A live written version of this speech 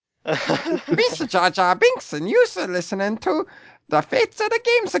This is Jar Jar Binks, and you're listening to the Fates of the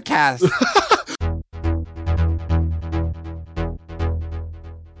Games cast.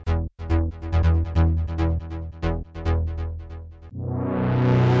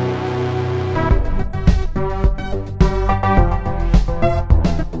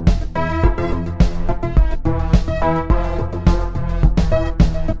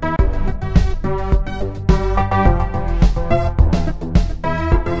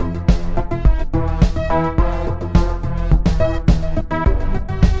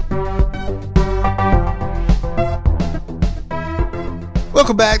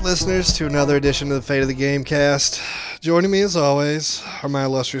 Welcome back, listeners, to another edition of the Fate of the Gamecast. Joining me, as always, are my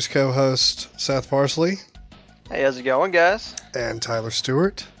illustrious co-hosts Seth Parsley Hey, how's it going, guys? and Tyler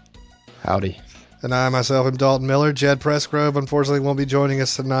Stewart. Howdy. And I, myself, am Dalton Miller. Jed Pressgrove, unfortunately, won't be joining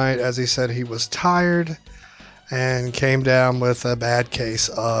us tonight, as he said he was tired and came down with a bad case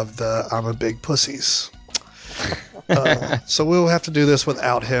of the I'm a big pussies. So we'll have to do this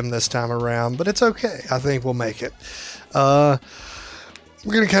without him this time around, but it's okay. I think we'll make it.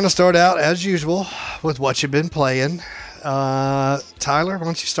 We're going to kind of start out, as usual, with what you've been playing. Tyler, why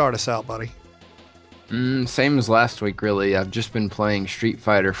don't you start us out, buddy? Same as last week, really. I've just been playing Street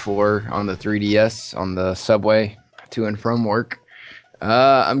Fighter 4 on the 3DS on the subway to and from work.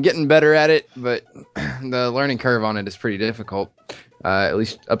 I'm getting better at it, but the learning curve on it is pretty difficult, at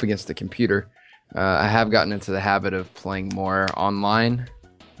least up against the computer. I have gotten into the habit of playing more online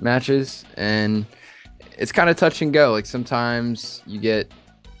matches, and it's kind of touch and go. Like, sometimes you get,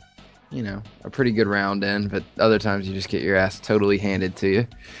 a pretty good round in, but other times you just get your ass totally handed to you.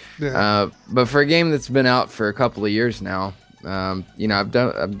 Yeah. But for a game that's been out for a couple of years now, I'm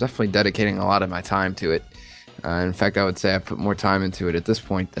definitely dedicating a lot of my time to it. In fact, I would say I put more time into it at this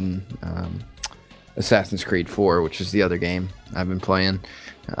point than Assassin's Creed 4, which is the other game I've been playing.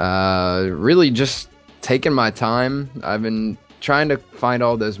 Really just taking my time. I've been trying to find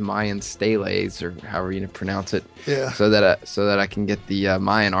all those Mayan steles, or however you pronounce it, Yeah. so that I can get the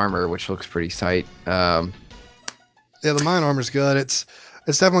Mayan armor, which looks pretty tight. Yeah, the Mine Armor's good. It's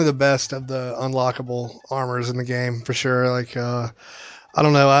definitely the best of the unlockable armors in the game, for sure. Like, I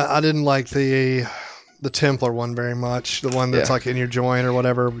don't know. I didn't like the Templar one very much. The one that's Yeah. like in your joint or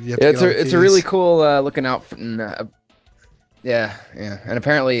whatever. You have to Yeah, get all the it's a really keys. cool looking outfit, and yeah, and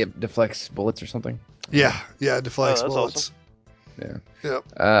apparently it deflects bullets or something. Yeah, it deflects Oh, that's awesome. bullets. Yeah.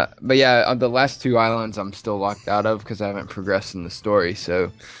 Yep. But yeah, on the last two islands, I'm still locked out of because I haven't progressed in the story.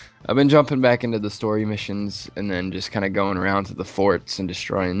 So I've been jumping back into the story missions and then just kind of going around to the forts and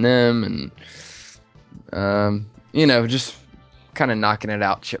destroying them, and just kind of knocking it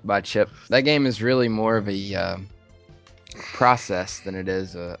out chip by chip. That game is really more of a process than it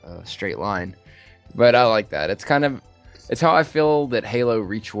is a straight line. But I like that. It's how I feel that Halo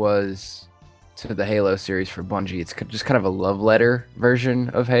Reach was to the Halo series for Bungie. It's just kind of a love letter version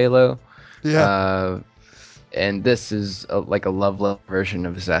of Halo. Yeah. Uh, and this is like a love letter version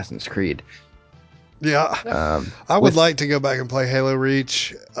of Assassin's Creed. Yeah. Um, I would with like to go back and play Halo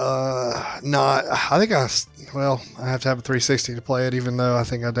Reach. Not. I think I have to have a 360 to play it, even though I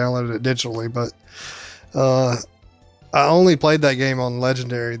think I downloaded it digitally. But I only played that game on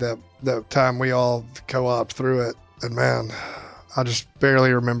Legendary that time we all co-op through it, and man, I just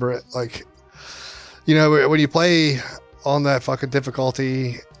barely remember it. Like, when you play on that fucking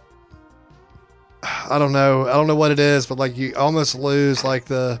difficulty, I don't know what it is, but like you almost lose like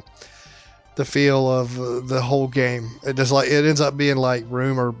the feel of the whole game. It just like it ends up being like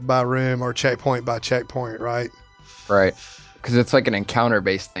room or by room or checkpoint by checkpoint, right? right, because it's like an encounter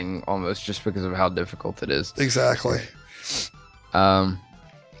based thing almost, just because of how difficult it is. Exactly. Um,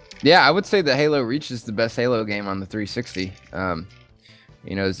 yeah, I would say that Halo Reach is the best Halo game on the 360.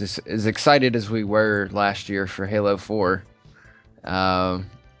 As excited as we were last year for Halo 4,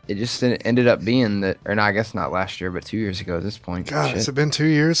 it just ended up being that, or no, I guess not last year, but 2 years ago at this point. God, Shit. has it been 2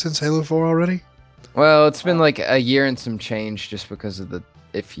 years since Halo 4 already? Well, it's been like a year and some change, just because of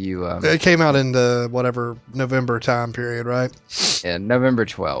if you It came out in the whatever November time period, right? yeah, November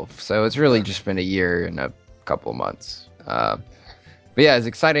 12th. So it's really Yeah. just been a year and a couple of months. But yeah, as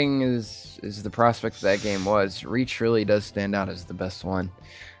exciting as the prospect of that game was, Reach really does stand out as the best one.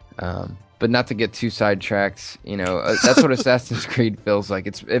 But not to get too sidetracked, that's what Assassin's Creed feels like.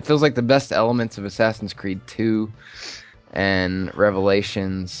 It feels like the best elements of Assassin's Creed 2 and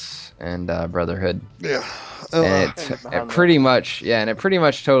Revelations and Brotherhood. Yeah. And Can get it behind that. pretty much, yeah, and it pretty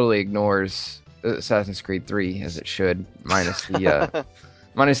much totally ignores Assassin's Creed 3, as it should, minus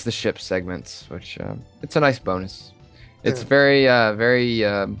the ship segments, which it's a nice bonus. It's Yeah. very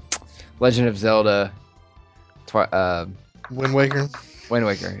Legend of Zelda, Wind Waker. Wind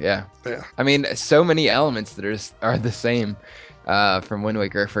Waker, yeah. Yeah. I mean, so many elements that are the same from Wind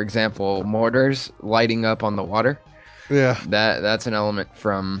Waker. For example, mortars lighting up on the water. Yeah. That's an element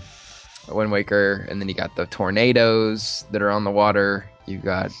from Wind Waker, and then you got the tornadoes that are on the water. You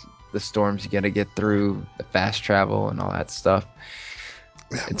got the storms you got to get through, the fast travel, and all that stuff.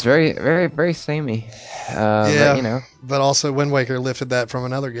 It's very, very, very samey. Yeah. But, But also, Wind Waker lifted that from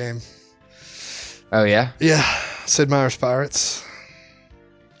another game. Oh yeah. Yeah. Sid Meier's Pirates.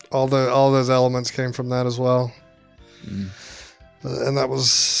 All those elements came from that as well. Mm. And that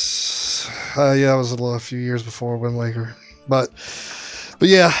was, that was a few years before Wind Waker. But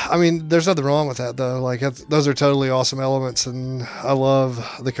yeah, I mean, there's nothing wrong with that though. Like those are totally awesome elements, and I love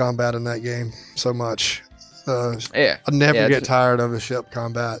the combat in that game so much. Yeah. I never Yeah, get tired of the ship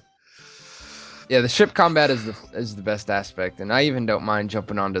combat. Yeah, the ship combat is the best aspect, and I even don't mind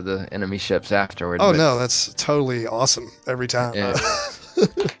jumping onto the enemy ships afterward. Oh but, no, that's totally awesome every time. Yeah.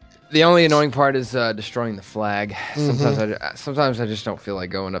 The only annoying part is destroying the flag. Mm-hmm. Sometimes I just don't feel like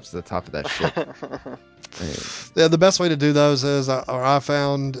going up to the top of that ship. Yeah, the best way to do those is, or I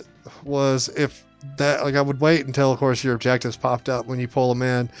found, was if that, like, I would wait until, of course, your objectives popped up when you pull them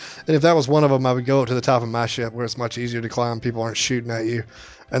in, and if that was one of them, I would go up to the top of my ship where it's much easier to climb. People aren't shooting at you,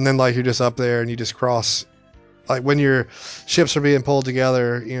 and then like you're just up there and you just cross. Like when your ships are being pulled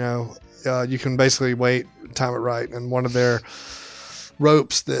together, you can basically wait, time it right, and one of their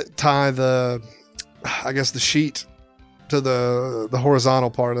ropes that tie the sheet to the horizontal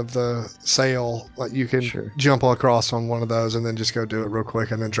part of the sail, like you can Sure. jump across on one of those and then just go do it real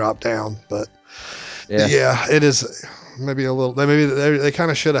quick and then drop down. But Yeah. it is maybe a little. Maybe they kind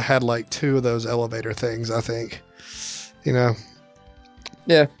of should have had like two of those elevator things. I think, Yeah.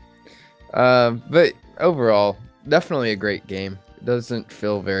 But overall, definitely a great game. It doesn't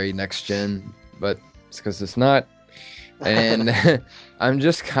feel very next gen, but it's because it's not. And I'm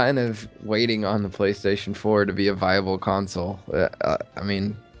just kind of waiting on the PlayStation 4 to be a viable console. I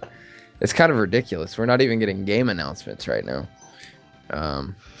mean, it's kind of ridiculous. We're not even getting game announcements right now.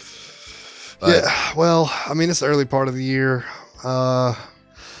 But Yeah. Well, I mean, it's the early part of the year. I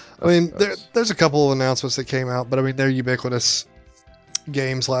mean, there's a couple of announcements that came out, but I mean, they're ubiquitous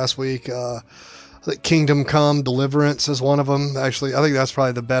games last week. I think Kingdom Come Deliverance is one of them. Actually, I think that's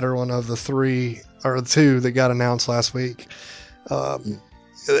probably the better one of the three or the two that got announced last week.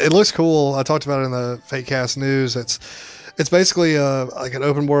 It looks cool. I talked about it in the Fakecast news. It's basically like an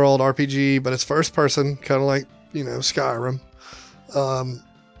open world RPG, but it's first person, kind of like Skyrim.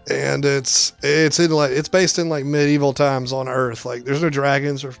 And it's based in like medieval times on Earth. Like there's no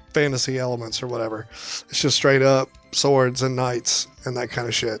dragons or fantasy elements or whatever. It's just straight up swords and knights and that kind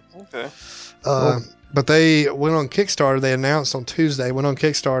of shit. Okay. Cool. But they went on Kickstarter. They announced on Tuesday, went on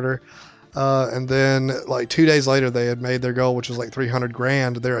Kickstarter, and then like 2 days later, they had made their goal, which was like 300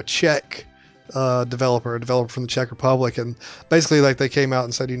 grand. They're a Czech a developer from the Czech Republic, and basically like they came out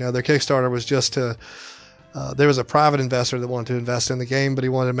and said, their Kickstarter was just to. There was a private investor that wanted to invest in the game, but he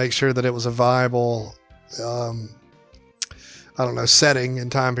wanted to make sure that it was a viable, setting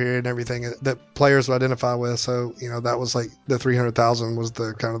and time period and everything that players would identify with. So, that was like the 300,000 was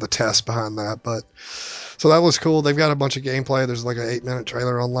the kind of the test behind that. But so that was cool. They've got a bunch of gameplay. There's like an 8-minute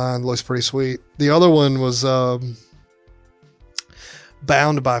trailer online. It looks pretty sweet. The other one was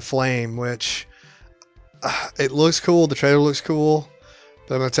Bound by Flame, which it looks cool. The trailer looks cool.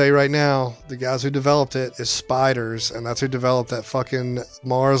 But I'm going to tell you right now, the guys who developed it is Spiders, and that's who developed that fucking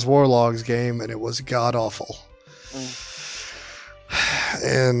Mars Warlogs game, and it was god-awful.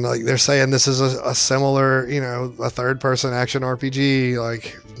 And like they're saying this is a similar, a third-person action RPG.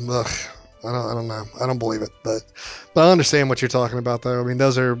 Like, ugh, I don't know. I don't believe it, but I understand what you're talking about, though. I mean,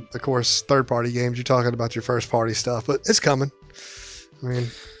 those are, of course, third-party games. You're talking about your first-party stuff, but it's coming. I mean,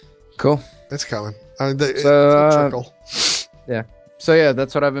 cool. It's coming. I mean, So, it's a trickle. Yeah. So yeah,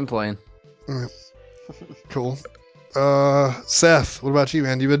 that's what I've been playing. Cool. Seth, what about you,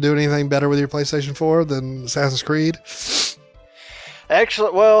 man? You been doing anything better with your PlayStation 4 than Assassin's Creed?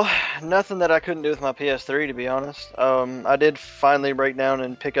 Actually, well, nothing that I couldn't do with my PS3, to be honest. I did finally break down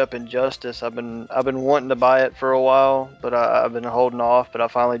and pick up Injustice. I've been wanting to buy it for a while, but I've been holding off. But I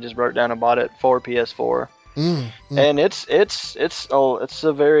finally just broke down and bought it for PS4. And it's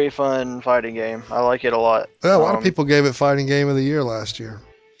a very fun fighting game. I like it a lot. Yeah, a lot of people gave it Fighting Game of the Year last year.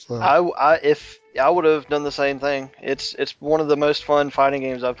 So. If I would have done the same thing. It's one of the most fun fighting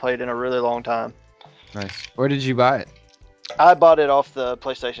games I've played in a really long time. Nice. Where did you buy it? I bought it off the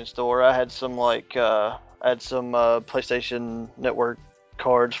PlayStation Store. I had some PlayStation Network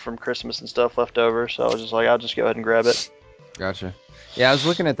cards from Christmas and stuff left over, so I was just like, I'll just go ahead and grab it. Gotcha. Yeah, I was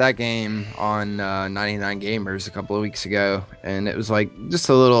looking at that game on 99 Gamers a couple of weeks ago, and it was like just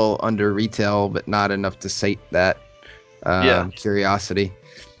a little under retail, but not enough to sate that Yeah. curiosity.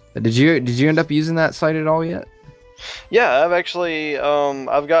 Did you end up using that site at all yet? Yeah, I've actually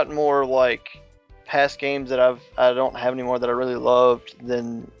I've gotten more like past games that I don't have anymore that I really loved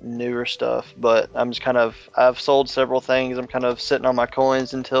than newer stuff. But I'm just kind of I've sold several things. I'm kind of sitting on my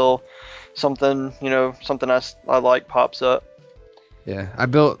coins until something something I like pops up. Yeah, I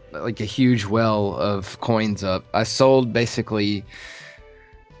built like a huge well of coins up. I sold basically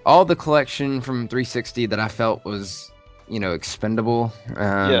all the collection from 360 that I felt was, expendable.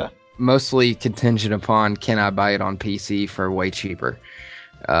 Yeah. Mostly contingent upon can I buy it on PC for way cheaper,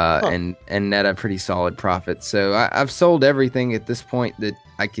 Huh. and net a pretty solid profit. So I've sold everything at this point that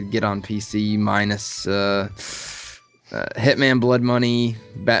I could get on PC minus Hitman Blood Money,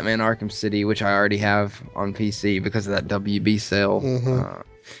 Batman Arkham City, which I already have on PC because of that WB sale, Mm-hmm.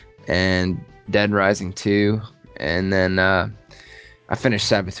 and Dead Rising 2, and then I finished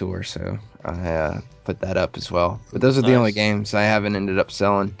Saboteur, so I put that up as well. But those are the only Nice. games I haven't ended up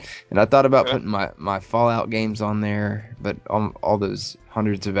selling. And I thought about Okay. putting my Fallout games on there, but all those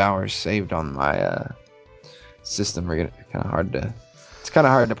hundreds of hours saved on my system are kind of hard to. It's kind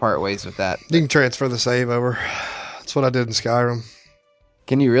of hard to part ways with that. You But can transfer the save over. That's what I did in Skyrim.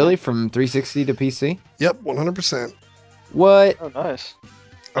 can you really from 360 to PC? Yep, 100%. What? Oh, nice. I,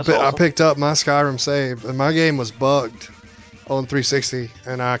 That's I awesome. picked up my Skyrim save, and my game was bugged on 360,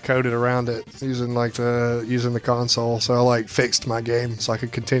 and I coded around it using using the console. So I like fixed my game so I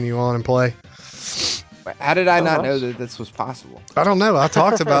could continue on and play. How did I Oh, not know nice. that this was possible? I don't know. I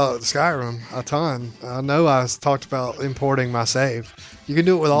talked about Skyrim a ton. I know talked about importing my save. You can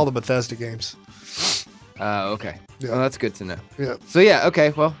do it with all the Bethesda games. Okay. Yeah, Well, that's good to know. yeah. So yeah,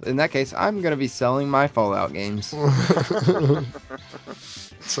 okay. Well, in that case, I'm gonna be selling my Fallout games.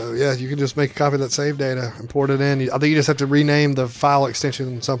 So yeah, you can just make a copy of that save data, import it in. I think you just have to rename the file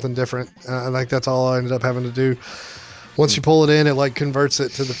extension something different. I think that's all I ended up having to do. Once Hmm. you pull it in, it like converts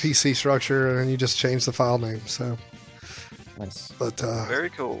it to the PC structure, and then you just change the file name. So, Nice. but Very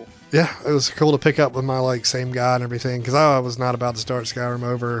cool. yeah, it was cool to pick up with my like same guy and everything because I was not about to start Skyrim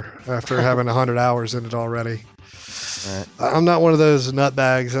over after having 100 hours in it already. All right. I'm not one of those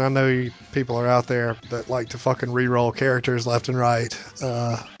nutbags, and I know people are out there that like to fucking re-roll characters left and right.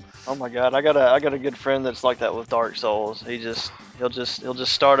 Oh my god, I got a good friend that's like that with Dark Souls. He'll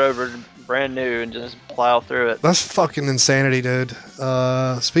just start over brand new and just plow through it. That's fucking insanity, dude.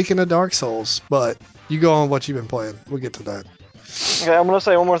 Speaking of Dark Souls, but you go on what you've been playing. We'll get to that. Okay, I'm gonna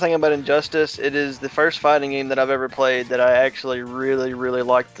say one more thing about Injustice. It is the first fighting game that I've ever played that I actually really, really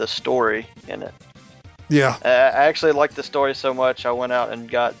liked the story in it. Yeah, I actually liked the story so much I went out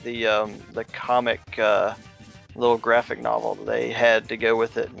and got the comic little graphic novel that they had to go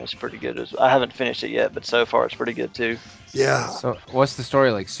with it, and it's pretty good. I haven't finished it yet, but so far it's pretty good too. yeah. So, what's the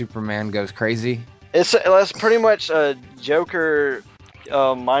story like? Superman goes crazy? It's pretty much Joker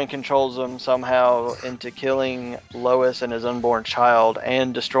mind controls him somehow into killing Lois and his unborn child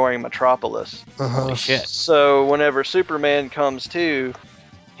and destroying Metropolis. Uh Holy huh. shit! So whenever Superman comes to,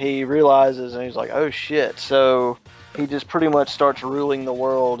 he realizes and he's like, "Oh shit!" So he just pretty much starts ruling the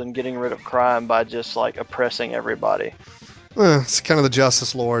world and getting rid of crime by just like oppressing everybody. It's kind of the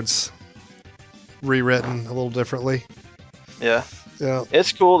Justice Lords rewritten a little differently. Yeah. Yeah,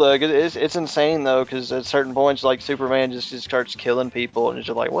 It's cool though. 'Cause it's insane though, because at certain points, like Superman just starts killing people, and it's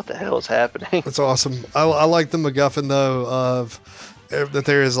just like, what the hell is happening? it's awesome. I like the MacGuffin though of that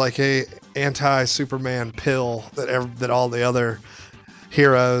there is like a anti-Superman pill that all the other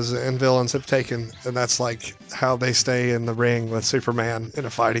heroes and villains have taken, and that's like how they stay in the ring with Superman in a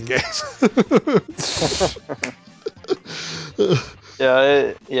fighting game.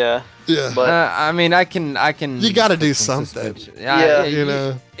 Yeah. Yeah, But I mean, I can you got to do put some something, suspension. yeah, you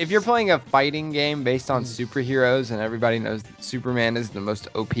know. If you're playing a fighting game based on superheroes and everybody knows that Superman is the most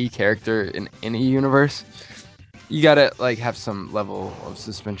OP character in any universe, you gotta like have some level of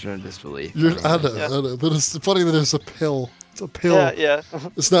suspension of disbelief. I mean, yeah, I know, but it's funny that it's a pill. It's a yeah, pill. yeah,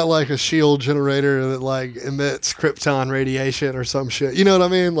 It's not like a shield generator that like emits krypton radiation or some shit. You know what I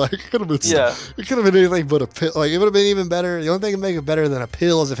mean? Like it could have been, yeah. it could have been anything but a pill. Like it would have been even better. The only thing that make it better than a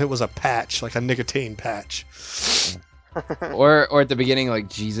pill is if it was a patch, like a nicotine patch. or at the beginning, like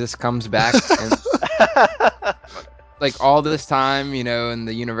Jesus comes back and like all this time, in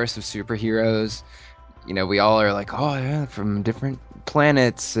the universe of superheroes, we all are like, oh yeah, from different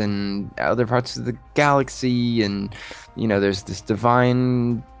planets and other parts of the galaxy, and there's this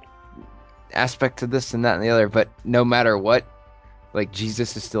divine aspect to this and that and the other. But no matter what, like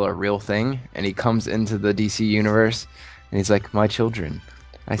Jesus is still a real thing, and he comes into the DC universe, And he's like, "My children,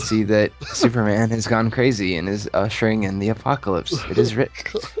 I see that Superman has gone crazy and is ushering in the apocalypse. It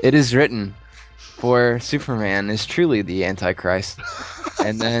is written, for Superman is truly the Antichrist."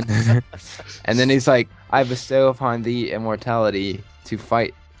 And then, and then he's like, "I bestow upon thee immortality to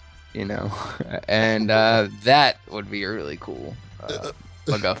fight," you know, and that would be a really cool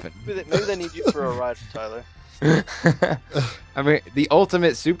MacGuffin. Maybe they need you for a ride, Tyler. I mean, the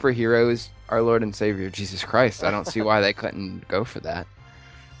ultimate superhero is our Lord and Savior Jesus Christ. I don't see why they couldn't go for that.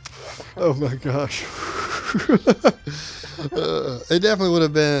 Oh my gosh. It definitely would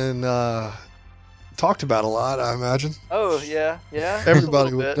have been talked about a lot, I imagine. Oh yeah, yeah.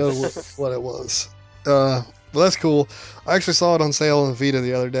 Everybody would know what it was. Well, that's cool. I actually saw it on sale on Vita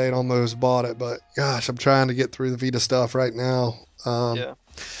the other day and almost bought it, but gosh, I'm trying to get through the Vita stuff right now. Yeah.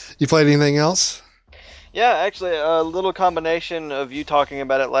 You played anything else? Yeah, actually, a little combination of you talking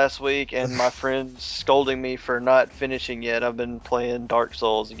about it last week and my friends scolding me for not finishing yet. I've been playing Dark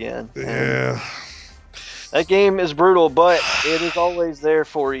Souls again. And Yeah. that game is brutal, but it is always there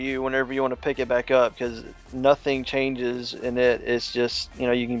for you whenever you want to pick it back up because nothing changes in it. It's just,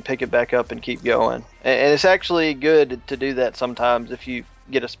 you can pick it back up and keep going. And it's actually good to do that sometimes if you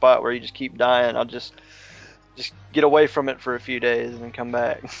get a spot where you just keep dying. I'll just get away from it for a few days and then come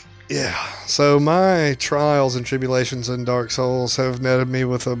back. Yeah. So my trials and tribulations in Dark Souls have netted me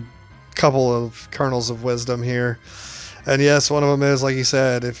with a couple of kernels of wisdom here. And yes, one of them is, like you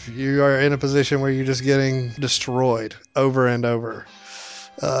said, if you are in a position where you're just getting destroyed over and over,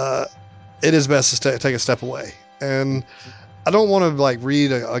 it is best to take a step away. And I don't want to like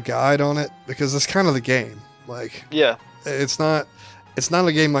read a guide on it because it's kind of the game. Like, Yeah. it's not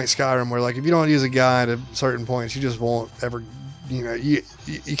a game like Skyrim where like if you don't use a guide at certain points, you just won't ever. You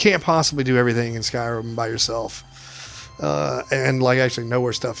can't possibly do everything in Skyrim by yourself, and like actually know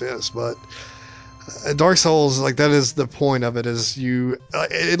where stuff is. But Dark Souls, like that is the point of it. Is you?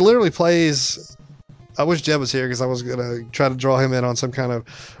 It literally plays. I wish Jeb was here because I was gonna try to draw him in on some kind of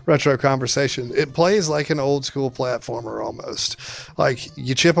retro conversation. It plays like an old school platformer almost. Like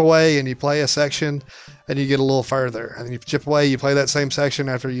you chip away and you play a section, and you get a little further, and you chip away, you play that same section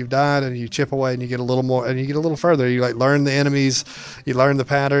after you've died, and you chip away and you get a little more, and you get a little further. You like learn the enemies, you learn the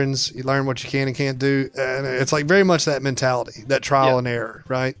patterns, you learn what you can and can't do, and it's like very much that mentality, that trial and error,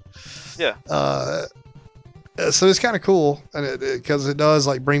 right? Yeah. So it's kind of cool, and because it does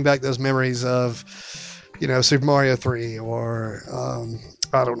like bring back those memories of, Super Mario 3 or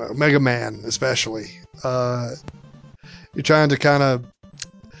I don't know, Mega Man especially. You're trying to kind of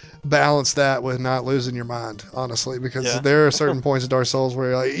balance that with not losing your mind, honestly, because there are certain points of Dark Souls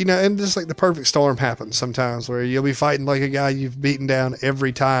where like, and just like the perfect storm happens sometimes where you'll be fighting like a guy you've beaten down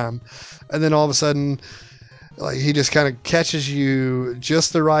every time, and then all of a sudden like he just kind of catches you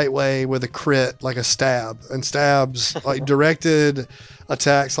just the right way with a crit, like a stab. And stabs, like directed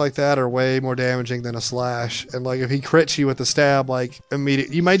attacks like that, are way more damaging than a slash. And like if he crits you with a stab, like immediate,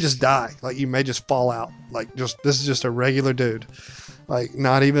 you may just die. Like you may just fall out. Like this is just a regular dude. Like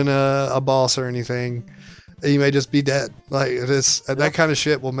not even a boss or anything. You may just be dead. Like that kind of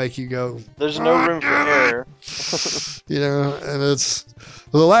shit will make you go. There's no room for error. And it's.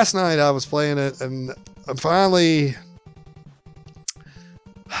 Well, last night I was playing it, and finally,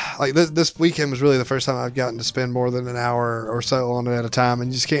 like this weekend was really the first time I've gotten to spend more than an hour or so on it at a time,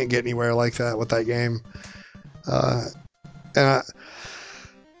 and you just can't get anywhere like that with that game. And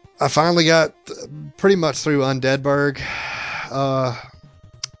I finally got pretty much through Undeadburg.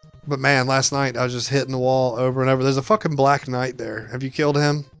 But man, last night I was just hitting the wall over and over. There's a fucking Black Knight there. Have you killed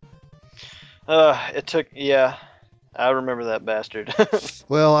him? I remember that bastard.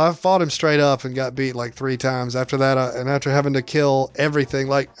 Well, I fought him straight up and got beat like 3 times. After that, and after having to kill everything,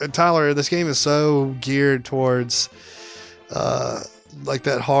 like Tyler, this game is so geared towards like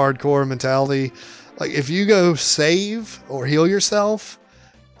that hardcore mentality. Like if you go save or heal yourself,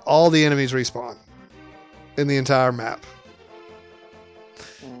 all the enemies respawn in the entire map.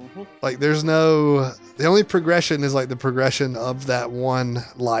 Mm-hmm. Like the only progression is like the progression of that one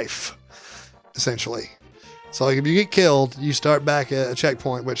life, essentially. So like if you get killed, you start back at a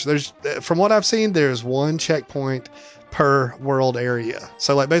checkpoint, which from what I've seen, there's one checkpoint per world area.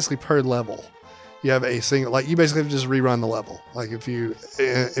 So like basically per level, you have a single, like you basically have to just rerun the level. Like if you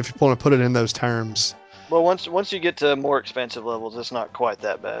want to put it in those terms. Well, once you get to more expensive levels, it's not quite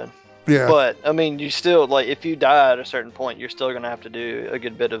that bad. Yeah. But I mean, you still like if you die at a certain point, you're still gonna have to do a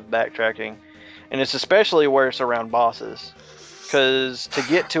good bit of backtracking, and it's especially worse around bosses. Because to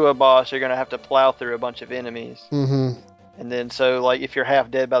get to a boss, you're going to have to plow through a bunch of enemies. Mm-hmm. And then, so, like, if you're half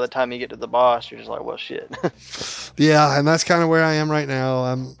dead by the time you get to the boss, you're just like, well, shit. Yeah, and that's kind of where I am right now.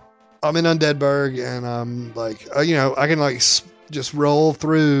 I'm in Undeadburg, and I'm like, I can like just roll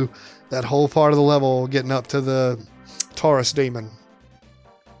through that whole part of the level, getting up to the Taurus demon.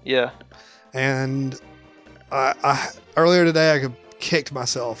 Yeah. And I earlier today I kicked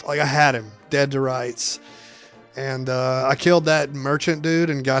myself. Like I had him dead to rights, and I killed that merchant dude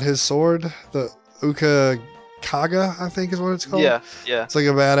and got his sword, the Uka Kaga, I think is what it's called. Yeah. Yeah. It's like a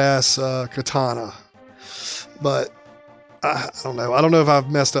badass katana. But I don't know. I don't know if I've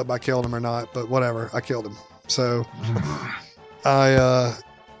messed up by killing him or not, but whatever. I killed him. So I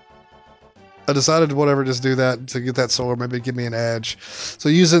decided to whatever, just do that to get that sword, maybe give me an edge. So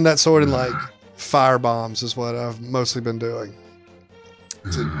using that sword in like fire bombs is what I've mostly been doing.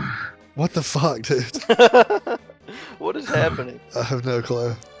 So, what the fuck, dude? What is happening? I have no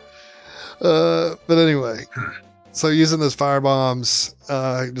clue. But anyway, so using those fire bombs,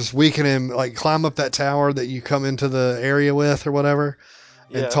 just weaken him, like climb up that tower that you come into the area with or whatever,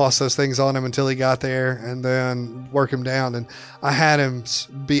 and Yeah. toss those things on him until he got there, and then work him down. And I had him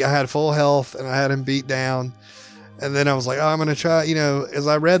I had full health, and I had him beat down. And then I was like, oh, I'm gonna try. As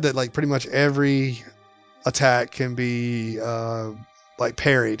I read that, like pretty much every attack can be like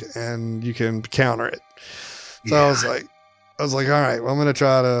parried, and you can counter it. So I was like, all right, well, I'm gonna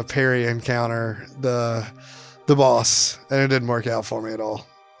try to parry and counter the boss, and it didn't work out for me at all.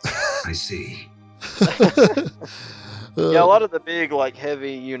 I see. Yeah, a lot of the big like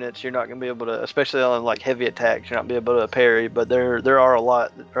heavy units you're not gonna be able to, especially on like heavy attacks, you're not gonna be able to parry. But there are a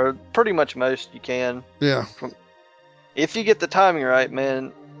lot, or pretty much most you can. Yeah. If you get the timing right,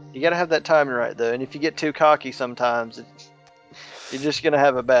 man. You gotta have that timing right though, and if you get too cocky, sometimes you're just gonna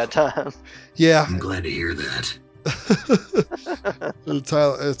have a bad time. Yeah. I'm glad to hear that.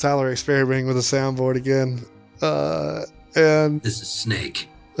 Tyler experimenting with a soundboard again. And This is Snake.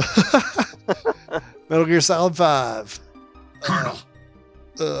 Metal Gear Solid 5. Colonel.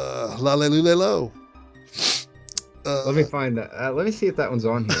 Lalelulelo. Let me find that. Let me see if that one's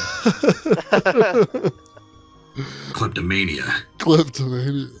on here. Kleptomania.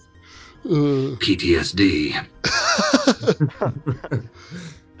 Kleptomania. PTSD.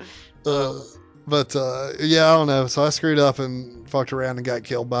 But yeah, I don't know. So I screwed up and fucked around and got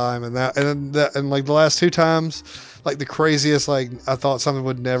killed by him, and like the last two times, like the craziest, like I thought something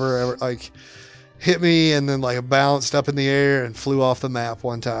would never ever like hit me, and then like bounced up in the air and flew off the map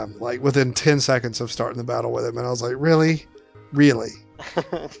one time, like within 10 seconds of starting the battle with him, and I was like, really.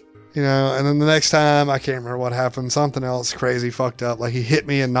 And then the next time, I can't remember what happened. Something else crazy fucked up. Like he hit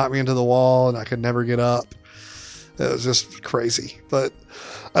me and knocked me into the wall, and I could never get up. It was just crazy. But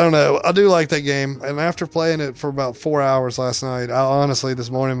I don't know. I do like that game. And after playing it for about 4 hours last night, I honestly, this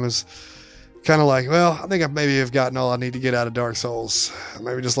morning was kind of like, well, I think I maybe have gotten all I need to get out of Dark Souls.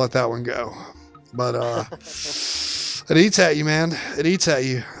 Maybe just let that one go. But it eats at you, man. It eats at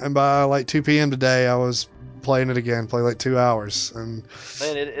you. And by like 2 p.m. today, I was playing it again, play like 2 hours. And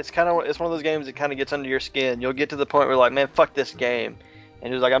man, it's one of those games that kind of gets under your skin. You'll get to the point where you're like, man, fuck this game,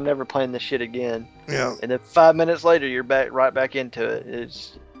 and you're like, I'm never playing this shit again. Yeah. And then 5 minutes later, you're right back into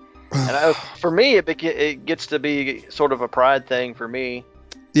it. For me, it gets to be sort of a pride thing for me.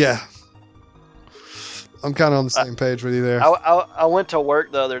 Yeah. I'm kind of on the same page with you there. I went to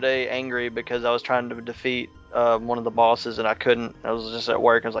work the other day angry because I was trying to defeat one of the bosses and I couldn't. I was just at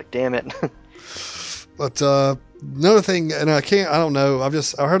work. I was like, damn it. But another thing, and I don't know. I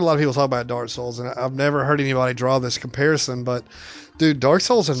heard a lot of people talk about Dark Souls, and I've never heard anybody draw this comparison. But dude, Dark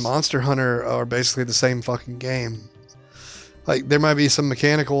Souls and Monster Hunter are basically the same fucking game. Like there might be some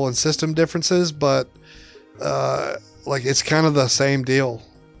mechanical and system differences, but like it's kind of the same deal.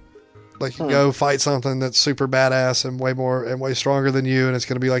 Like you go fight something that's super badass and way stronger than you, and it's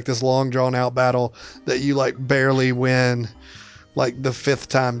going to be like this long drawn out battle that you like barely win, like the 5th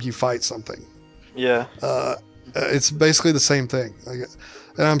time you fight something. Yeah. It's basically the same thing.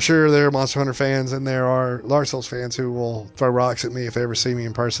 And I'm sure there are Monster Hunter fans and there are Dark Souls fans who will throw rocks at me if they ever see me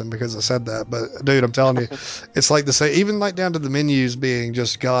in person because I said that. But dude, I'm telling you, it's like the same. Even like down to the menus being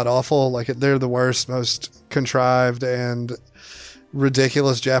just god awful. Like they're the worst, most contrived and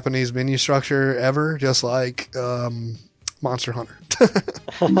ridiculous Japanese menu structure ever. Just like Monster Hunter.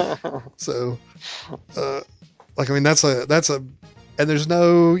 So, like I mean, that's a, and there's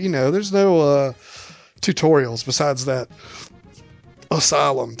no tutorials besides that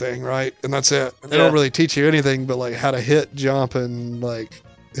asylum thing, right? And that's it. They don't really teach you anything but like how to hit, jump, and like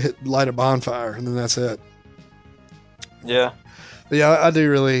light a bonfire, and then that's it. Yeah. But yeah, I do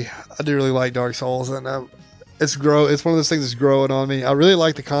really like Dark Souls, and it's one of those things that's growing on me. I really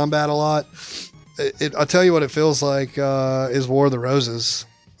like the combat a lot. I'll tell you what it feels like is War of the Roses,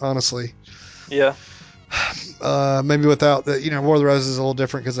 honestly. Yeah. Maybe without the, War of the Roses is a little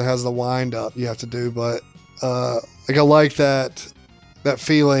different because it has the wind up you have to do, but like I like that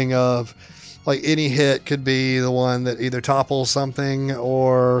feeling of like any hit could be the one that either topples something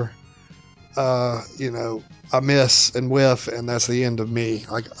or I miss and whiff, and that's the end of me.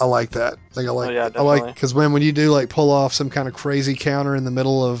 Like I like that. Like Oh yeah, I like definitely. because when you do like pull off some kind of crazy counter in the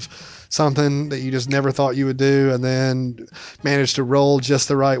middle of something that you just never thought you would do, and then manage to roll just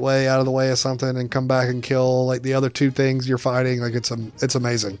the right way out of the way of something and come back and kill like the other two things you're fighting. Like it's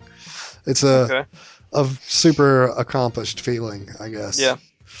amazing. It's Okay. a super accomplished feeling, I guess. Yeah.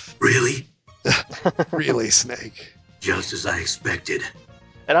 Really? Really, Snake. Just as I expected.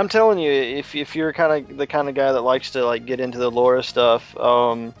 And I'm telling you, if you're kind of the kind of guy that likes to like get into the lore stuff,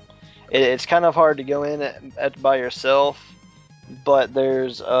 it's kind of hard to go in by yourself. But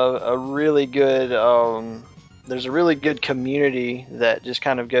there's a really good community that just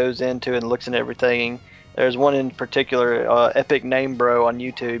kind of goes into and looks at everything. There's one in particular, Epic Name Bro on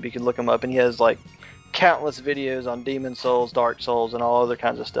YouTube. You can look him up, and he has like countless videos on Demon Souls, Dark Souls, and all other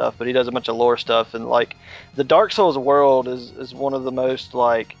kinds of stuff. But he does a bunch of lore stuff, and like the Dark Souls world is one of the most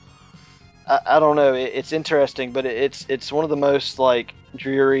like I don't know. It's interesting, but it's one of the most like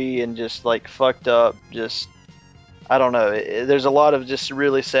dreary and just like fucked up. Just I don't know. There's a lot of just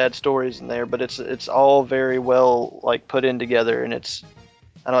really sad stories in there, but it's all very well like put in together, and it's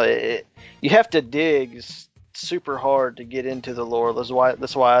I don't know. You have to dig super hard to get into the lore. That's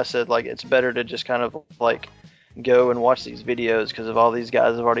why I said like it's better to just kind of like go and watch these videos because of all these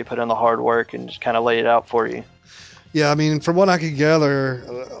guys have already put in the hard work and just kind of lay it out for you. Yeah, I mean, from what I could gather,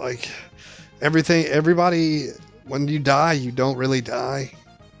 like everybody, when you die, you don't really die.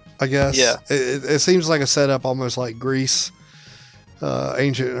 I guess Yeah, it seems like a setup almost like Greece,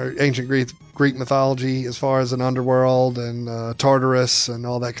 ancient Greek mythology, as far as an underworld and Tartarus and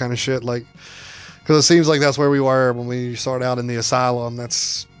all that kind of shit. Like, because it seems like that's where we were when we start out in the asylum.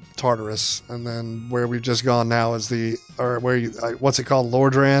 That's Tartarus, and then where we've just gone now is what's it called,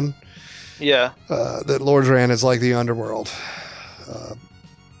 Lordran. yeah, That Lordran is like the underworld. Uh,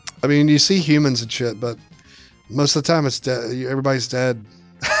 I mean, you see humans and shit, but most of the time it's dead. Everybody's dead,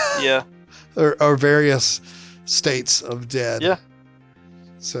 yeah, or various states of dead. yeah.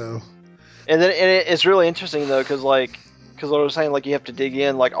 So It's really interesting though, because what I was saying, like you have to dig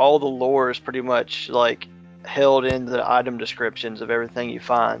in. Like all the lore is pretty much like held in the item descriptions of everything you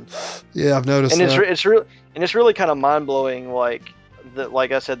find, yeah, I've noticed and that. it's really kind of mind blowing. Like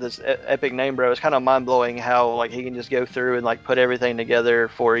I said, this Epic Name Bro is kind of mind blowing how like he can just go through and like put everything together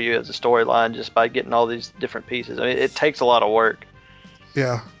for you as a storyline just by getting all these different pieces. I mean, it takes a lot of work.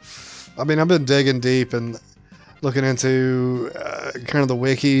 Yeah, I mean, I've been digging deep and looking into kind of the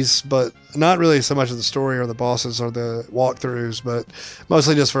wikis, but not really so much of the story or the bosses or the walkthroughs, but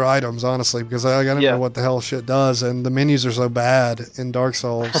mostly just for items, honestly, because I don't know Yeah, what the hell shit does, and the menus are so bad in Dark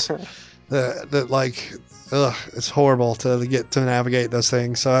Souls that like, ugh, it's horrible to get to navigate those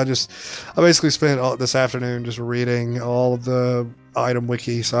things. So I basically spent all this afternoon just reading all of the item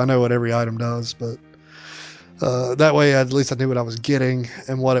wiki, so I know what every item does, but. That way, at least I knew what I was getting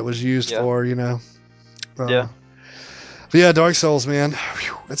and what it was used yeah, for, yeah, Uh, but yeah, Dark Souls, man,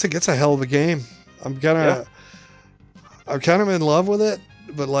 it's a hell of a game. I'm kind yeah, of I'm kind of in love with it,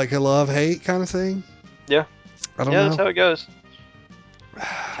 but like a love hate kind of thing. yeah, I don't yeah. That's know. how it goes. That's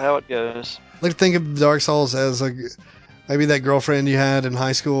how it goes. Like think of Dark Souls as maybe that girlfriend you had in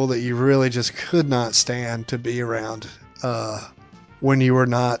high school that you really just could not stand to be around when you were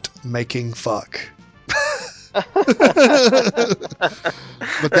not making fuck. But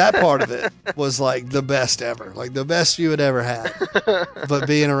that part of it was like the best ever, like the best you had ever had. But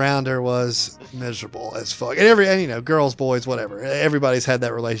being around her was miserable as fuck. And girls, boys, whatever. Everybody's had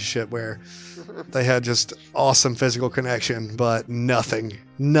that relationship where they had just awesome physical connection, but nothing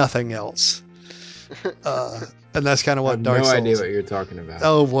else. And that's kind of I what have Dark no idea Souls. what you're talking about.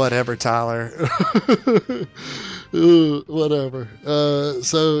 Oh, whatever, Tyler. Whatever.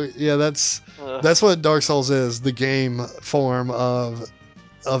 So yeah, that's what Dark Souls is. The game form of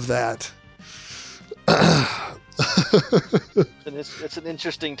that. And it's an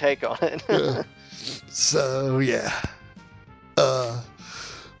interesting take on it. So yeah. Uh,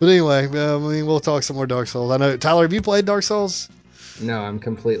 but anyway, I mean, we'll talk some more Dark Souls. I know, Tyler, have you played Dark Souls? No, I'm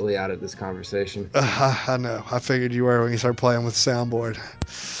completely out of this conversation. I know. I figured you were when you started playing with the soundboard.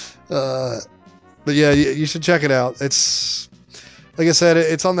 Uh, but yeah, you should check it out. It's like I said,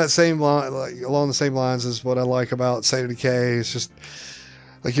 it's on that same line, like along the same lines as what I like about State of Decay. It's just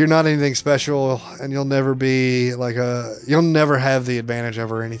like you're not anything special, and you'll never have the advantage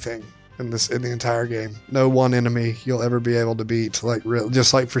over anything in the entire game. No one enemy you'll ever be able to beat, like real,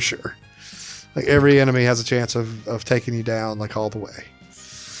 just like for sure. like every enemy has a chance of taking you down like all the way.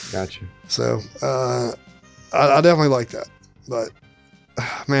 Gotcha. So I definitely like that. But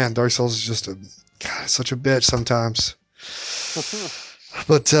man, Dark Souls is just such a bitch sometimes.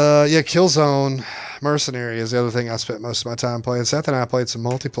 But yeah, Killzone Mercenary is the other thing I spent most of my time playing. Seth and I played some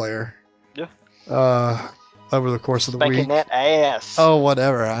multiplayer. Yeah. Over the course of the Spanking week. that ass. Oh,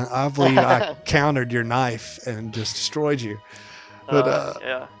 whatever. I believe I countered your knife and just destroyed you. But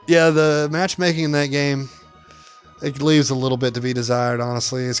yeah, the matchmaking in that game, it leaves a little bit to be desired,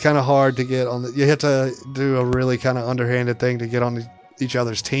 honestly. It's kind of hard to get on you have to do a really kind of underhanded thing to get on each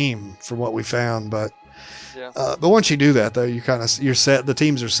other's team from what we found. But once you do that, though, you're set. The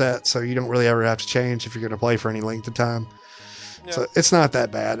teams are set, so you don't really ever have to change if you're going to play for any length of time. Yeah. So it's not that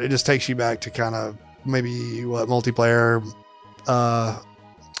bad. It just takes you back to kind of maybe what multiplayer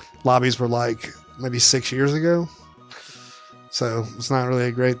lobbies were like maybe 6 years ago. So it's not really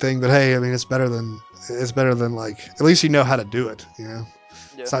a great thing, but hey, I mean, it's better than like, at least you know how to do it, you know?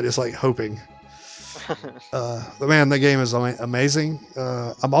 Yeah. It's not just like hoping. But man, that game is amazing.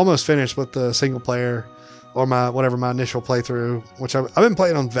 I'm almost finished with the single player or my initial playthrough, which I've been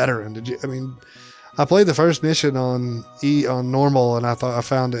playing on veteran. I played the first mission on normal, and I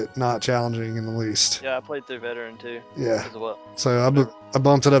found it not challenging in the least. Yeah, I played through veteran too. Yeah. As well. So I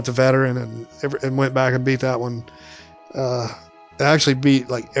bumped it up to veteran and went back and beat that one. I actually beat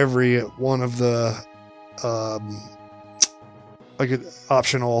like every one of the like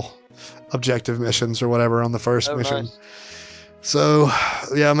optional objective missions or whatever on the first mission. Nice. So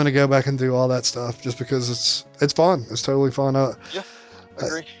yeah, I'm gonna go back and do all that stuff just because it's fun. It's totally fun. Yeah.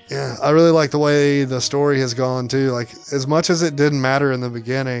 Agree. I really like the way the story has gone too. Like, as much as it didn't matter in the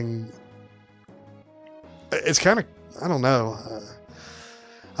beginning, it's kind of, I don't know.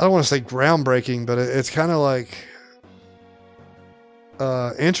 I don't want to say groundbreaking, but it's kind of like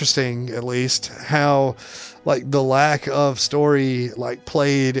interesting, at least, how like the lack of story like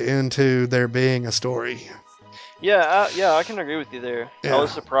played into there being a story. Yeah, I can agree with you there. Yeah. I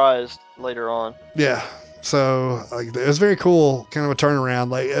was surprised later on. Yeah. So like, it was very cool, kind of a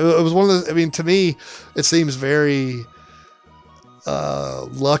turnaround. Like, it was one of those. I mean, to me, it seems very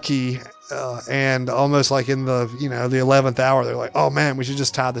lucky, and almost like in the the 11th hour, they're like, oh man, we should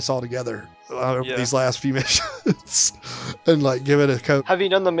just tie this all together over these last few missions and like give it a coat. Have you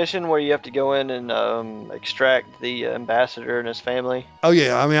done the mission where you have to go in and extract the ambassador and his family? Oh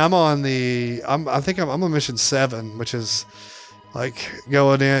yeah, I mean, I think I'm on mission 7, which is like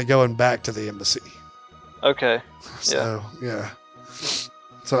going back to the embassy. Okay. So, yeah.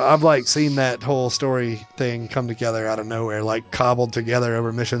 So I've like seen that whole story thing come together out of nowhere, like cobbled together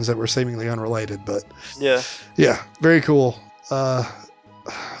over missions that were seemingly unrelated. But yeah, very cool.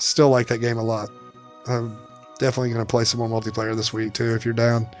 Still like that game a lot. I'm definitely going to play some more multiplayer this week too, if you're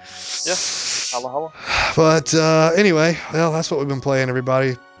down. Yeah. Holla. But anyway, well, that's what we've been playing,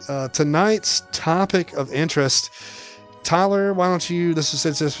 everybody. Tonight's topic of interest. Tyler, why don't you,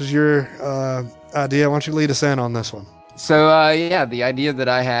 since this was your idea, why don't you lead us in on this one? So, the idea that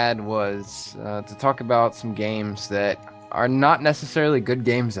I had was to talk about some games that are not necessarily good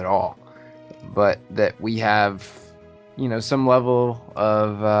games at all, but that we have, some level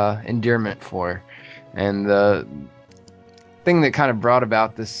of endearment for. And the thing that kind of brought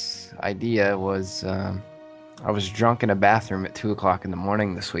about this idea was I was drunk in a bathroom at 2 o'clock in the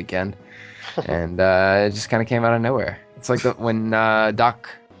morning this weekend, and it just kind of came out of nowhere. It's like when Doc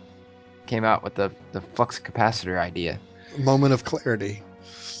came out with the flux capacitor idea. Moment of clarity.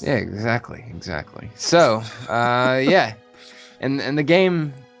 Yeah, exactly. So, and the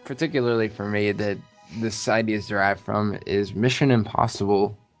game, particularly for me, that this idea is derived from is Mission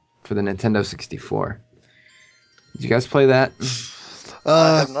Impossible for the Nintendo 64. Did you guys play that?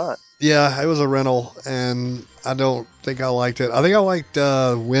 I have not. Yeah, it was a rental, and I don't think I liked it. I think I liked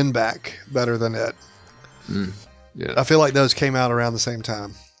Winback better than it. Yeah. I feel like those came out around the same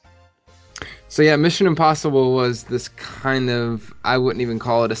time. So yeah, Mission Impossible was this kind of, I wouldn't even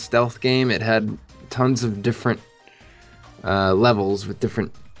call it a stealth game. It had tons of different levels with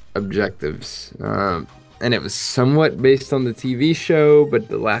different objectives. And it was somewhat based on the TV show, but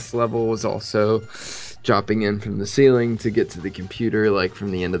the last level was also dropping in from the ceiling to get to the computer, like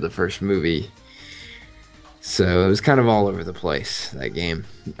from the end of the first movie. So it was kind of all over the place, that game.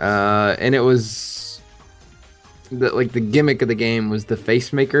 And it was... the gimmick of the game was the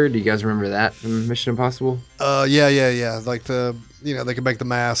face maker. Do you guys remember that from Mission Impossible? Yeah. Like they could make the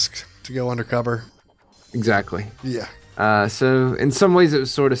mask to go undercover. Exactly. Yeah. So in some ways it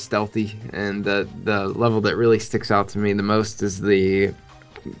was sort of stealthy, and the level that really sticks out to me the most is the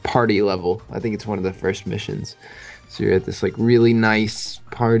party level. I think it's one of the first missions. So you're at this like really nice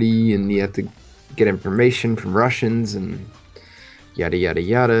party, and you have to get information from Russians and yada yada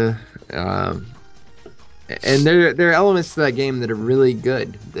yada. Um, and there are elements to that game that are really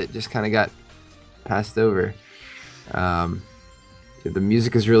good that just kind of got passed over. Um, the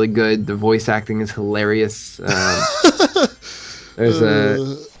music is really good. The voice acting is hilarious. There's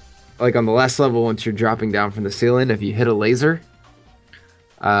a like on the last level once you're dropping down from the ceiling, if you hit a laser,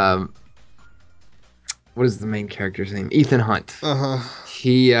 um, what is the main character's name? Ethan Hunt.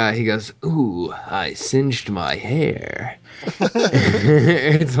 He goes, "Ooh, I singed my hair."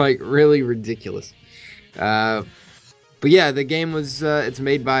 It's like really ridiculous. But yeah, the game was it's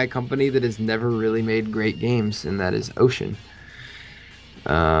made by a company that has never really made great games, and that is Ocean.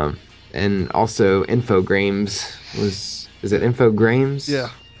 Um, and also Infogrames is it Infogrames? Yeah,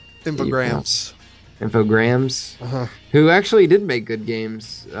 Infogrames. Infogrames, who actually did make good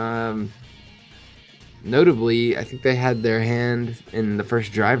games. Notably, I think they had their hand in the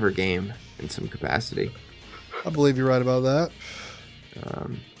first Driver game in some capacity. I believe you're right about that.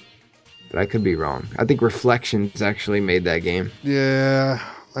 But I could be wrong. I think Reflections actually made that game. Yeah,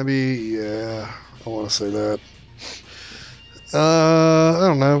 maybe. Yeah, I want to say that. I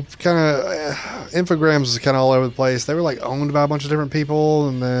don't know. Kind of Infogrames is kind of all over the place. They were like owned by a bunch of different people,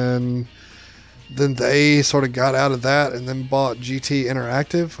 and then they sort of got out of that and then bought GT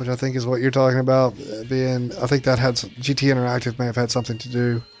Interactive, which I think is what you're talking about. Being, I think that had GT Interactive may have had something to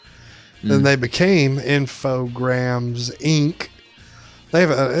do. Then they became Infogrames Inc. They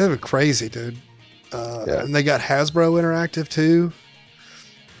have a crazy dude, and they got Hasbro Interactive too.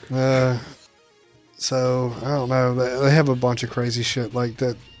 So I don't know. They have a bunch of crazy shit like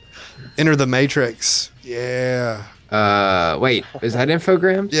that. Enter the Matrix. Yeah. Wait, is that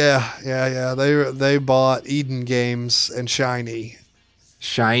Infogrames? Yeah. They bought Eden Games and Shiny.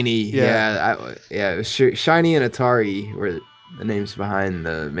 Shiny, Yeah. It was Shiny and Atari were the names behind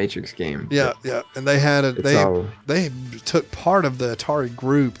the Matrix game. Yeah. And they had they took part of the Atari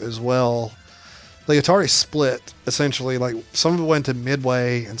group as well. The Atari split essentially. Like some of it went to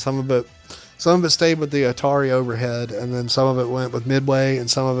Midway, and some of it stayed with the Atari overhead, and then some of it went with Midway, and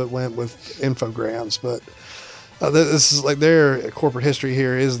some of it went with Infogrames. But this is like their corporate history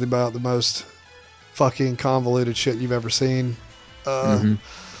here is about the most fucking convoluted shit you've ever seen.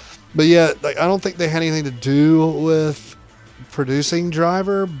 But yeah, like I don't think they had anything to do with producing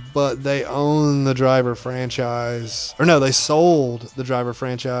Driver, but they own the Driver franchise. Or no, they sold the Driver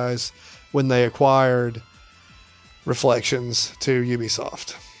franchise when they acquired Reflections to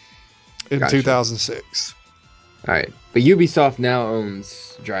Ubisoft in Gotcha. 2006. All right, but Ubisoft now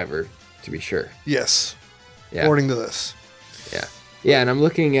owns Driver, to be sure. Yes, Yeah. according to this. Yeah, and I'm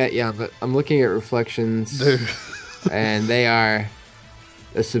looking at Reflections, Dude. and they are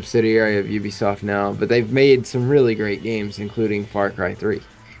a subsidiary of Ubisoft now, but they've made some really great games, including Far Cry 3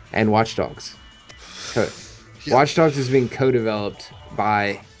 and Watch Dogs. Watch Dogs is being co-developed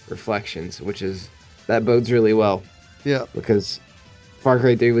by Reflections, that bodes really well. Yeah. Because Far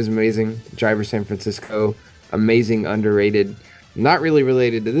Cry 3 was amazing. Driver San Francisco, amazing, underrated. Not really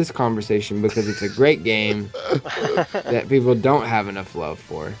related to this conversation because it's a great game that people don't have enough love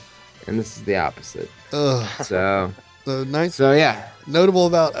for. And this is the opposite. So yeah. Notable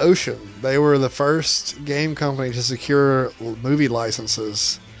about Ocean, they were the first game company to secure movie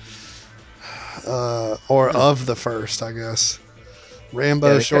licenses. Or of the first, I guess.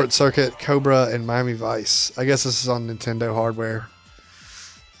 Rambo, Short Circuit, Cobra, and Miami Vice. I guess this is on Nintendo hardware.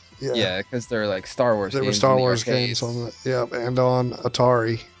 Yeah, because they're like Star Wars there games. Were Star Wars games on and on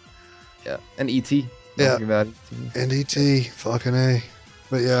Atari. Yeah, and E.T. Yeah, and E.T. Fucking A.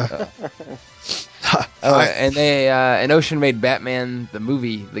 But yeah. And Ocean made Batman the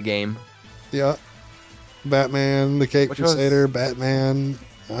movie, the game. Yeah. Batman, the Cape Crusader, Batman.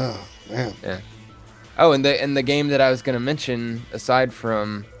 Oh man. Yeah. Oh, and the game that I was gonna mention, aside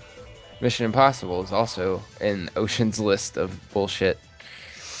from Mission Impossible, is also in Ocean's list of bullshit.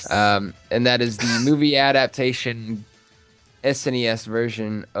 And that is the movie adaptation SNES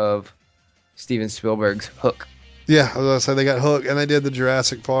version of Steven Spielberg's Hook. Yeah, I was gonna say they got Hook, and they did the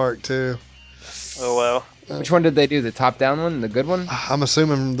Jurassic Park too. Oh wow! Which one did they do? The top-down one, the good one? I'm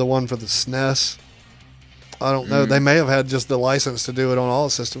assuming the one for the SNES. I don't know. They may have had just the license to do it on all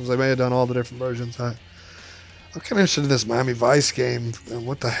systems. They may have done all the different versions. I'm kind of interested in this Miami Vice game.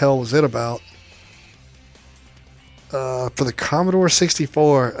 What the hell was it about? For the Commodore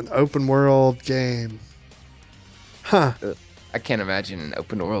 64, an open world game. Huh. I can't imagine an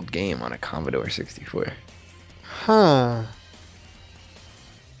open world game on a Commodore 64. Huh.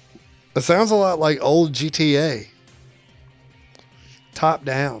 It sounds a lot like old GTA. Top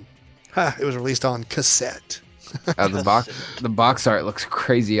down. Ha, it was released on cassette. The box art looks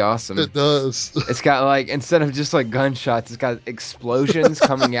crazy awesome. It does. It's got like instead of just like gunshots, it's got explosions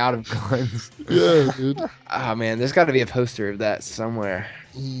coming out of guns. Yeah, dude. Oh man, there's got to be a poster of that somewhere.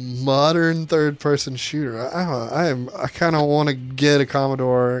 Modern third-person shooter. I kind of want to get a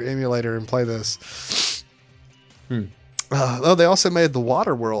Commodore emulator and play this. They also made the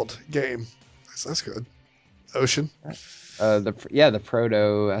Waterworld game. That's good. Ocean. The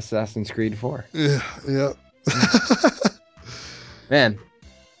proto Assassin's Creed 4. Yeah, yeah. Man.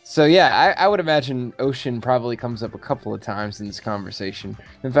 So yeah, I would imagine Ocean probably comes up a couple of times in this conversation.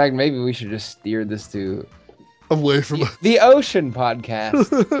 In fact, maybe we should just steer this to Away from the Ocean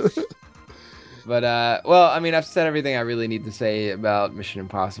podcast. But well, I mean, I've said everything I really need to say about Mission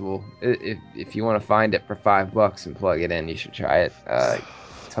Impossible. If you want to find it for $5 and plug it in, you should try it.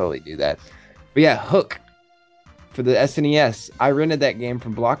 Totally do that. But yeah, Hook for the SNES. I rented that game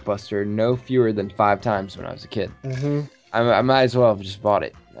from Blockbuster no fewer than 5 times when I was a kid. Mm-hmm. I might as well have just bought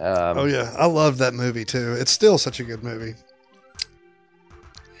it. Oh yeah, I love that movie too. It's still such a good movie.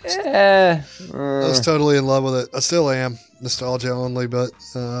 Yeah. I was totally in love with it. I still am. Nostalgia only, but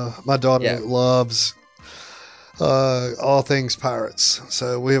my daughter loves all things pirates.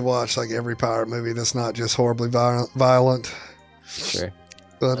 So we have watched like every pirate movie that's not just horribly violent. Sure.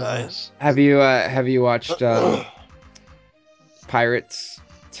 But Nice. Have you watched Pirates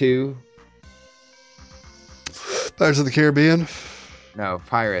 2? Pirates of the Caribbean. No,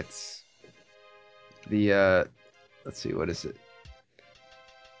 Pirates. The let's see, what is it?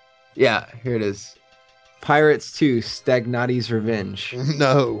 Yeah, here it is. Pirates 2: Stagnati's Revenge.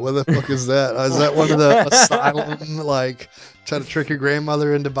 No, what the fuck is that? Is that one of the asylum, like, trying to trick your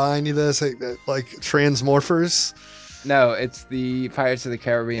grandmother into buying you this, like Transmorphers? No, it's the Pirates of the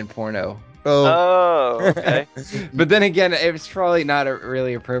Caribbean porno. Oh, Okay. But then again, it's probably not a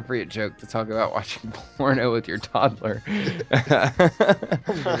really appropriate joke to talk about watching porno with your toddler. that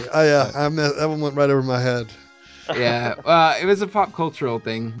one went right over my head. Yeah, it was a pop cultural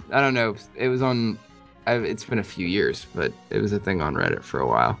thing. I don't know. It was on. It's been a few years, but it was a thing on Reddit for a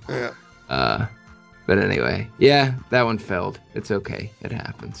while. Yeah. But anyway, yeah, that one failed. It's okay. It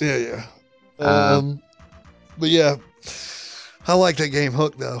happens. Yeah. But yeah, I like that game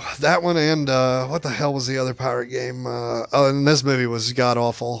Hook though. That one and what the hell was the other pirate game? And this movie was god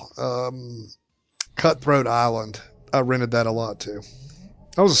awful. Cutthroat Island. I rented that a lot too.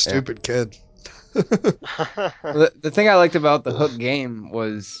 I was a stupid kid. The thing I liked about the Hook game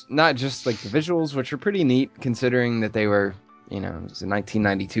was not just like the visuals, which are pretty neat considering that they were, it was a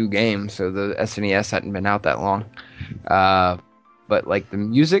 1992 game, so the SNES hadn't been out that long. But like the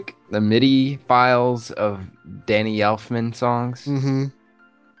music, the MIDI files of Danny Elfman songs, Mm-hmm.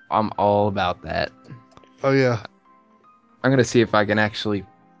 I'm all about that. Oh yeah. I'm gonna see if I can actually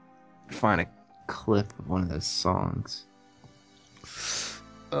find a clip of one of those songs.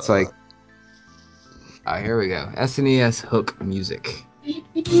 It's like, here we go. SNES Hook music.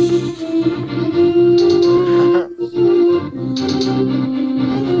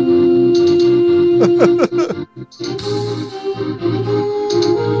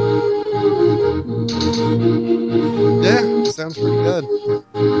 Yeah, sounds pretty good.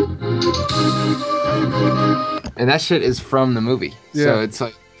 And that shit is from the movie. Yeah. So it's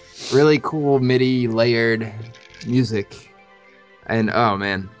like really cool MIDI layered music. And oh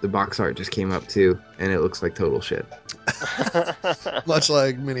man, the box art just came up too, and it looks like total shit. Much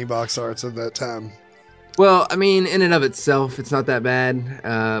like mini box arts of that time. Well, I mean, in and of itself, it's not that bad.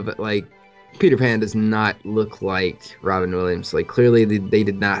 But like, Peter Pan does not look like Robin Williams. Like, clearly they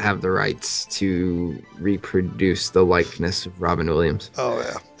did not have the rights to reproduce the likeness of Robin Williams. Oh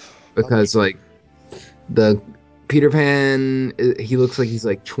yeah. Because like, the Peter Pan, he looks like he's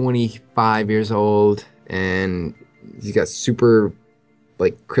like 25 years old, and he's got super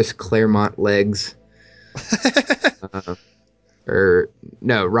like Chris Claremont legs. Or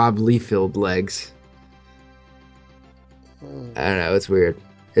no, Rob Liefeld legs. I don't know. It's weird.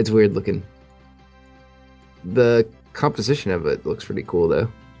 It's weird looking. The composition of it looks pretty cool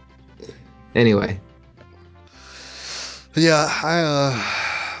though. Anyway. Yeah,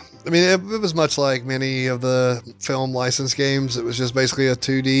 I mean, it was much like many of the film license games. It was just basically a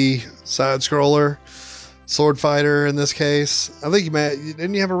 2D side scroller, sword fighter in this case. I think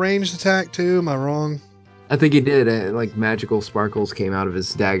didn't you have a ranged attack too? Am I wrong? I think he did. Like magical sparkles came out of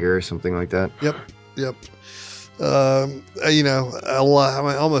his dagger or something like that. Yep.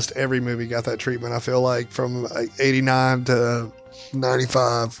 Almost every movie got that treatment. I feel like from like 89 to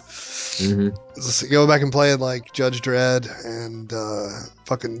 95. Mm-hmm. Go back and play it like Judge Dredd and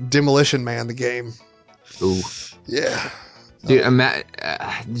fucking Demolition Man, the game. Ooh. Yeah. Dude,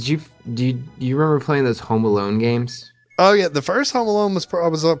 do you remember playing those Home Alone games? Oh yeah, the first Home Alone was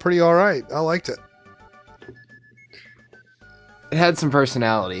pretty all right. I liked it. It had some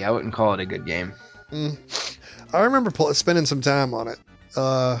personality. I wouldn't call it a good game. I remember spending some time on it.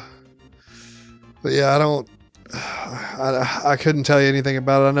 But yeah, I don't. I couldn't tell you anything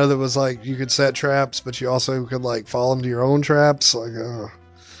about it. I know that was like you could set traps, but you also could like fall into your own traps. Like,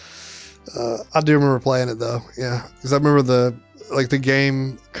 I do remember playing it though. Yeah, because I remember the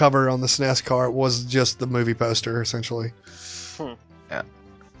game cover on the SNES cart was just the movie poster essentially. Yeah.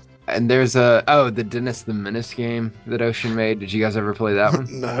 And there's the Dennis the Menace game that Ocean made. Did you guys ever play that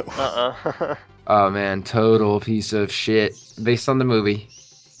one? No. Oh man, total piece of shit. Based on the movie,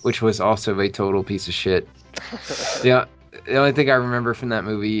 which was also a total piece of shit. Yeah, the only thing I remember from that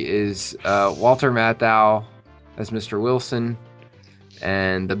movie is Walter Matthau as Mr. Wilson,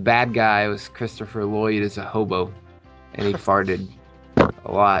 and the bad guy was Christopher Lloyd as a hobo, and he farted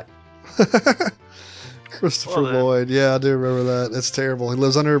a lot. Christopher Well, then. Lloyd. Yeah, I do remember that. It's terrible. He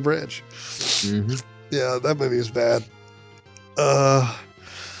lives under a bridge. Mm-hmm. Yeah, that movie is bad.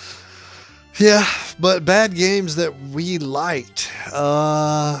 Yeah, but bad games that we liked.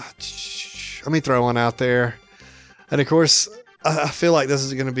 Let me throw one out there. And of course, I feel like this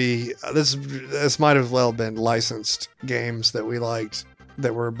is going to be this might have well been licensed games that we liked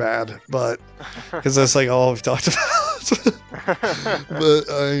that were bad, but because that's like all we've talked about.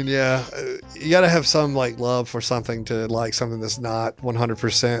 But I mean, yeah, you got to have some like love for something to like something that's not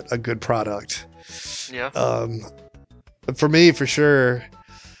 100% a good product. Yeah. For me, for sure,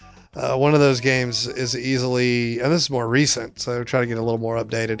 one of those games is easily, and this is more recent, so try to get a little more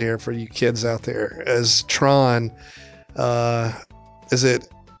updated here for you kids out there. As Tron, is it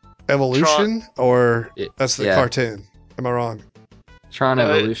Evolution or that's the cartoon? Am I wrong? Tron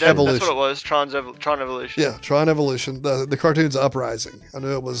No, Evolution. that's what it was. Tron Evolution. Yeah, Tron Evolution. The cartoon's Uprising. I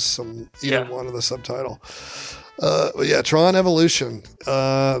knew it was either one of the subtitle. But yeah, Tron Evolution.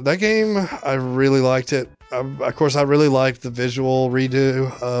 That game, I really liked it. Of course, I really liked the visual redo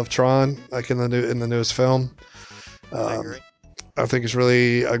of Tron, like in the newest film. I agree. I think it's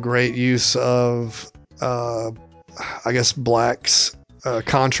really a great use of, I guess, blacks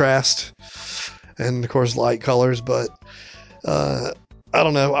contrast, and of course light colors. But I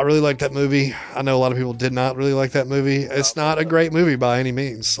don't know. I really like that movie. I know a lot of people did not really like that movie. It's not a great movie by any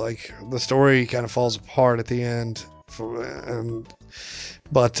means. Like the story kind of falls apart at the end,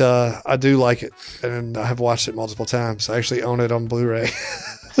 but I do like it, and I have watched it multiple times. I actually own it on Blu-ray.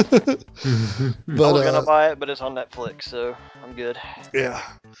 I But was gonna buy it, but it's on Netflix, so I'm good. yeah,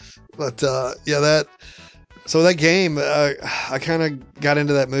 but yeah, that game, I kind of got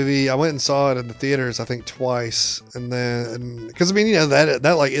into that movie. I went and saw it in the theaters, I think twice, and then because I mean,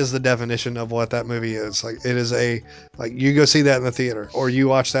 that like is the definition of what that movie is. Like it is like you go see that in the theater, or you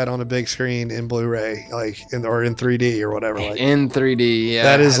watch that on a big screen in Blu-ray, like or in 3D or whatever. Like In 3D, yeah.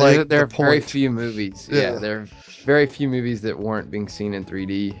 that is like there are the very point. few movies. Yeah. Yeah, there are very few movies that weren't being seen in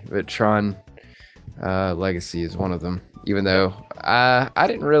 3D, but Tron Legacy is one of them. Even though I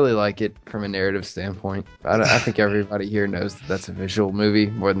didn't really like it from a narrative standpoint, I think everybody here knows that that's a visual movie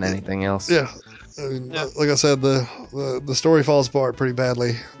more than anything else. Yeah. I mean, like I said, the story falls apart pretty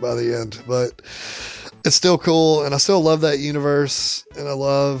badly by the end, but it's still cool, and I still love that universe, and I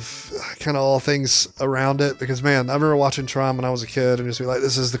love kind of all things around it. Because man, I remember watching Tron when I was a kid, and just be like,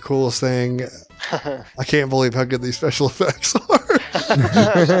 "This is the coolest thing." I can't believe how good these special effects are.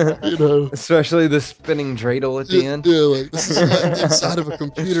 Especially the spinning dreidel at the end. Yeah, like this is what the inside of a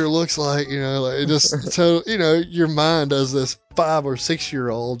computer looks like. Like it just so your mind as this 5 or 6 year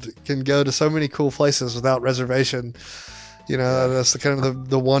old can go to so many cool places without reservation. That's the kind of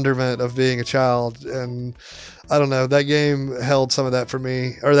the wonderment of being a child. And I don't know, that game held some of that for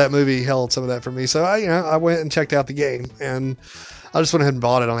me, or that movie held some of that for me. So I went and checked out the game, and I just went ahead and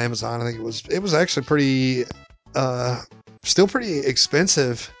bought it on Amazon. I think it was actually pretty, still pretty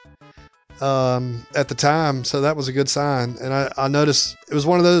expensive at the time, so that was a good sign. And I noticed it was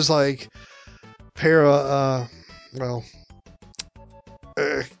one of those like well,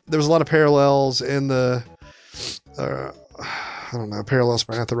 there was a lot of parallels in the I don't know, parallels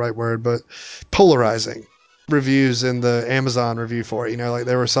are not the right word, but polarizing reviews in the Amazon review for it. Like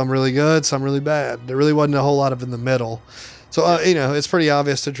there were some really good, some really bad. There really wasn't a whole lot of in the middle. So it's pretty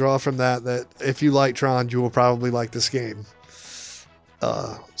obvious to draw from that if you like Tron, you will probably like this game.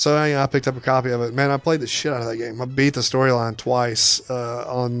 So I picked up a copy of it. Man, I played the shit out of that game. I beat the storyline twice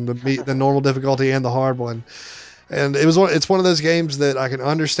on the normal difficulty and the hard one. And it's one of those games that I can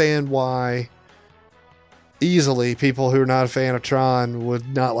understand why easily people who are not a fan of Tron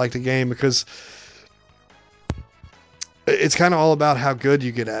would not like the game, because it's kind of all about how good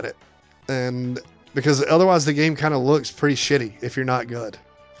you get at it, and because otherwise the game kind of looks pretty shitty if you're not good.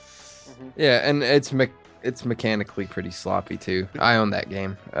 Yeah, and it's mechanically pretty sloppy too. I own that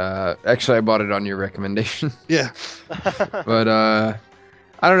game. Actually, I bought it on your recommendation. Yeah, But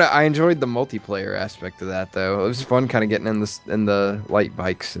I don't know. I enjoyed the multiplayer aspect of that though. It was fun, kind of getting in the light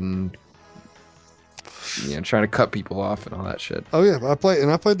bikes and trying to cut people off and all that shit. oh yeah, I played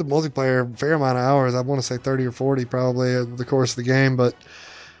the multiplayer a fair amount of hours. I want to say 30 or 40 probably over the course of the game, but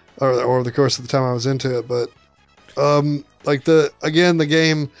or the course of the time I was into it. But like the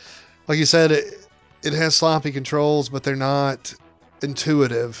game, like you said, it has sloppy controls, but they're not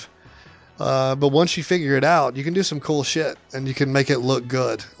intuitive. But once you figure it out, you can do some cool shit, and you can make it look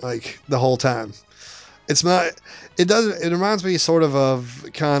good like the whole time. It's not. It does. It reminds me sort of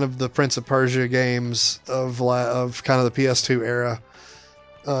kind of the Prince of Persia games of kind of the PS2 era.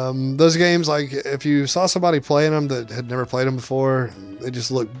 Those games, like if you saw somebody playing them that had never played them before, they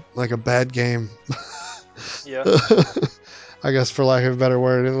just look like a bad game. Yeah. I guess for lack of a better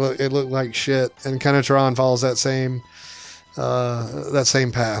word, it looked like shit. And kind of Tron follows that same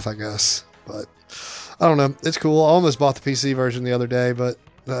path, I guess. But I don't know. It's cool. I almost bought the PC version the other day, but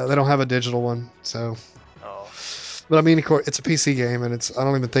they don't have a digital one. So, Oh. but I mean, of course, it's a PC game, and I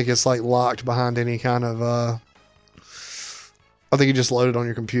don't even think it's like locked behind any kind of. I think you just load it on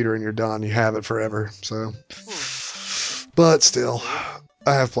your computer and you're done. You have it forever. So, but still,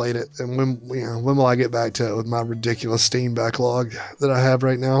 I have played it, and when will I get back to it with my ridiculous Steam backlog that I have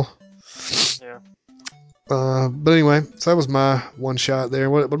right now? Yeah. But anyway, so that was my one shot there.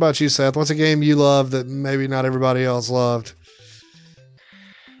 What about you, Seth? What's a game you love that maybe not everybody else loved?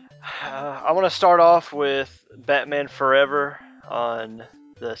 I want to start off with Batman Forever on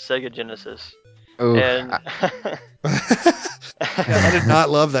the Sega Genesis. Oh, And I did not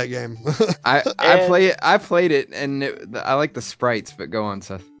love that game. I And- play it. I played it, and I like the sprites. But go on,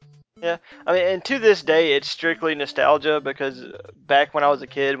 Seth. yeah, I mean, and to this day, it's strictly nostalgia because back when I was a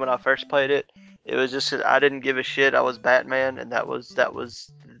kid, when I first played it, it was just 'cause I didn't give a shit. I was Batman, and that was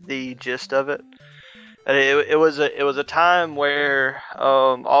the gist of it. And it was a time where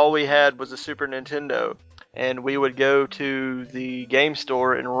all we had was a Super Nintendo, and we would go to the game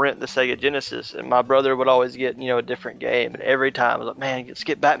store and rent the Sega Genesis, and my brother would always get a different game, and every time I was like, man, let's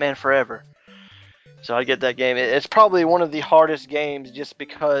get Batman Forever. So I get that game. It's probably one of the hardest games just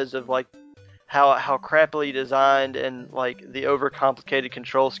because of like how crappily designed and like the overcomplicated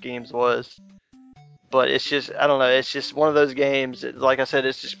control schemes was. But it's just I don't know. It's just one of those games. Like I said,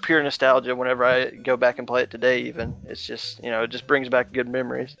 it's just pure nostalgia. Whenever I go back and play it today, even it's just it just brings back good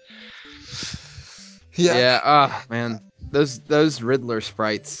memories. Yeah. Yeah. Ah, man, those Riddler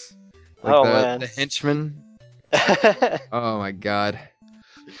sprites, like Oh the man. henchmen. Oh my god.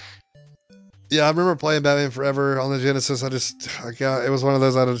 Yeah, I remember playing Batman Forever on the Genesis. It was one of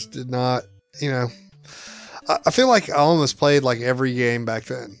those I just did not, I feel like I almost played like every game back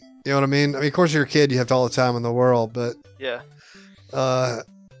then. You know what I mean? I mean, of course, you're a kid, you have all the time in the world, but Yeah. uh,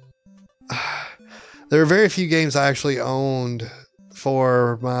 there are very few games I actually owned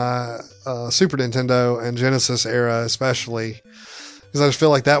for my Super Nintendo and Genesis era, especially because I just feel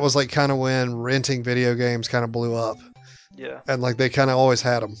like that was like kind of when renting video games kind of blew up, Yeah. and like they kind of always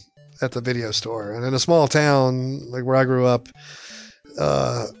had them at the video store. And in a small town like where I grew up,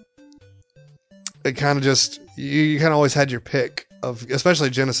 uh, it kind of just you kind of always had your pick of, especially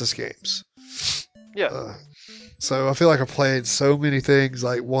Genesis games. Yeah. So I feel like I played so many things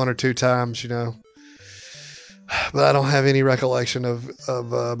like one or two times, but I don't have any recollection of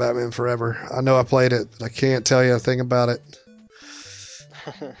Batman Forever. I know I played it, but I can't tell you a thing about it.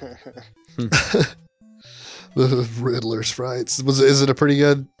 The Riddler sprites. Is it a pretty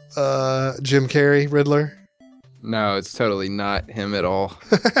good Jim Carrey Riddler? No, it's totally not him at all.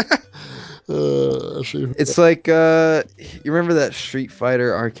 Shoot. It's like you remember that Street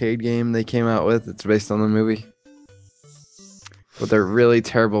Fighter arcade game they came out with? It's based on the movie with their really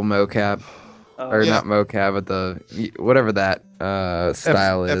terrible mocap, or Yeah. not mocap, but the whatever that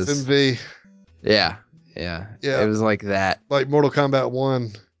style is. FMV, Yeah, yeah, Yeah. It was like that. like Mortal Kombat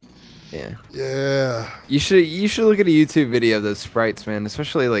 1. Yeah, Yeah. you should look at a YouTube video of those sprites, man.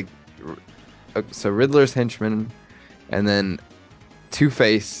 Especially like so Riddler's henchman, and then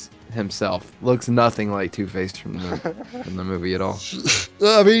Two-Face himself looks nothing like Two-Face from the movie at all.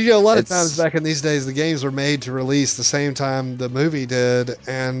 I mean, a lot of It's- times back in these days, the games were made to release the same time the movie did,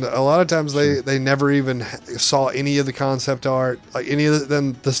 and a lot of times they never even saw any of the concept art, like any of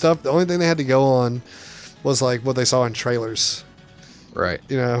the stuff. The only thing they had to go on was like what they saw in trailers, Right.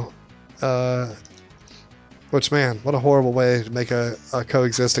 Which, man, what a horrible way to make a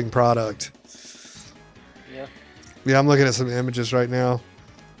coexisting product. Yeah. Yeah, I'm looking at some images right now.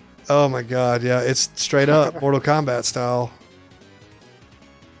 Oh my god, yeah, it's straight up Mortal Kombat style.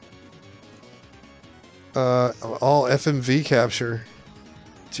 All FMV capture.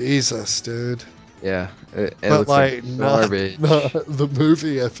 Jesus, dude. Yeah, it But looks like like garbage. not the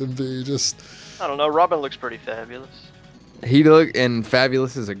movie FMV. Just I don't know. Robin looks pretty fabulous. He look and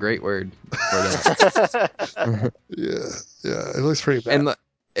fabulous is a great word for that. yeah, yeah. It looks pretty bad. And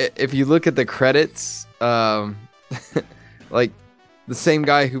if you look at the credits, like the same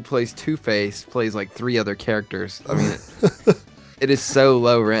guy who plays Two-Face plays like 3 other characters. I mean, it is so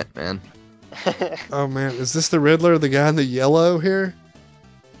low rent, man. Oh man, is this the Riddler? The guy in the yellow here?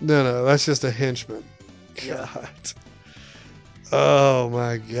 No, that's just a henchman. Yeah. God. Oh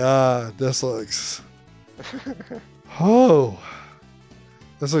my god, this looks. Oh,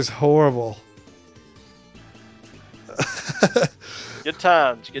 this looks horrible. Good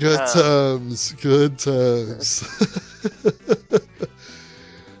times. Good times. Good times.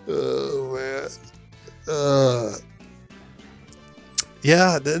 Oh man.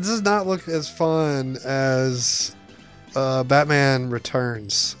 Yeah, this does not look as fun as Batman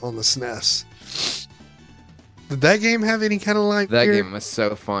Returns on the SNES. Did that game have any kind of like That weird game was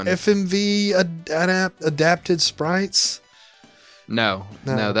so fun. FMV adapted sprites? No,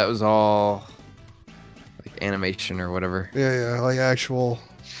 that was all like animation or whatever. Yeah, like actual.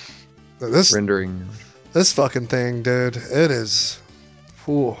 This Rendering. this fucking thing, dude. It is.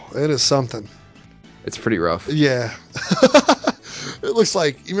 Whew, it is something. It's pretty rough. Yeah. It looks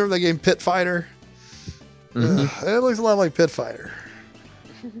like you remember that game Pit Fighter? Mhm. It looks a lot like Pit Fighter.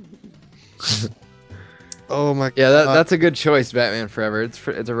 Oh my Yeah, god. that's a good choice, Batman Forever. It's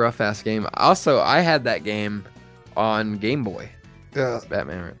a rough ass game. Also, I had that game on Game Boy. Yeah.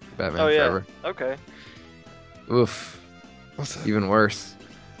 Batman Oh yeah. Forever. Okay. Oof, What's that? even worse.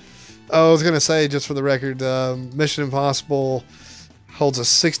 Oh, I was gonna say, just for the record, Mission Impossible holds a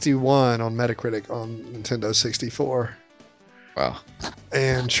 61 on Metacritic on Nintendo 64, Wow.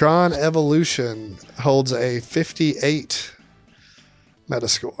 and Tron Evolution holds a 58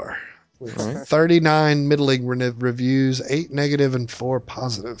 Metascore with All right. 39 middling reviews, 8 negative and 4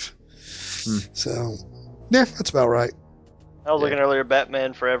 positive. Hmm. So, yeah, that's about right. I was Yeah. looking earlier.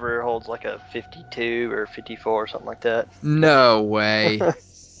 Batman Forever holds like a 52 or 54 or something like that. No way.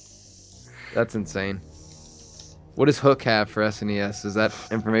 That's insane. What does Hook have for SNES? Is that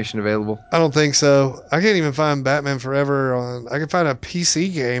information available? I don't think so. I can't even find Batman Forever on. I can find a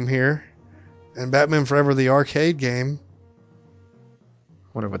PC game here, and Batman Forever the arcade game.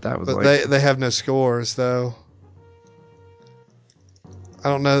 Wonder what that was But like. they have no scores though. I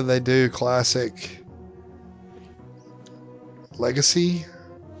don't know that they do classic legacy.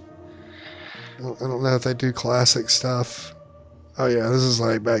 I don't know if they do classic stuff. Oh yeah, this is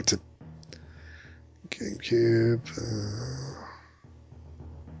like back to GameCube.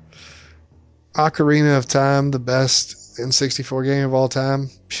 Ocarina of Time, the best N64 game of all time.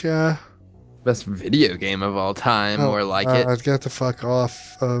 Yeah. Best video game of all time, Oh, or like it. get the fuck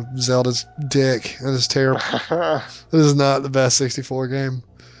off of Zelda's dick. That is terrible. This is not the best 64 game.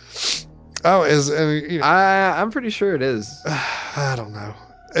 Oh, I'm pretty sure it is. I don't know.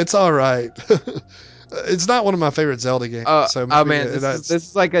 It's all right. It's not one of my favorite Zelda games. So Oh maybe man, this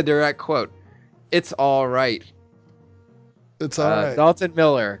is like a direct quote. It's all right. it's all right. Dalton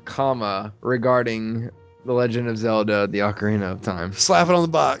Miller, comma, regarding The Legend of Zelda: The Ocarina of Time. Slap it on the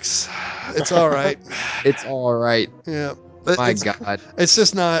box. It's all right. It's all right. Yeah. My It's, God, it's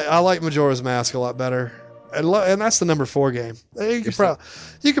just not. I like Majora's Mask a lot better, and that's the number 4 game. You could probably,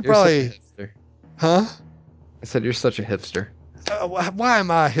 you're such a hipster. huh? I said you're such a hipster. Why am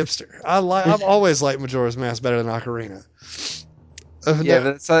I a hipster? I've always liked Majora's Mask better than Ocarina. Yeah,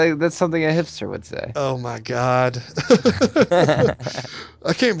 No- that's something a hipster would say. oh my god.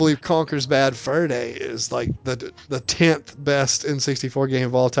 I can't believe Conker's Bad Fur Day is like the 10th best N64 game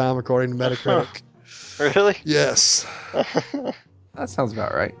of all time according to Metacritic. Really? Yes. That sounds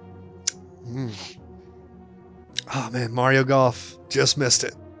about right. Mm. Oh man, Mario Golf just missed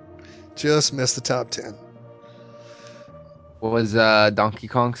it. Just missed the top 10. What was Donkey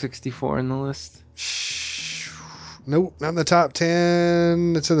Kong 64 in the list? Nope, not in the top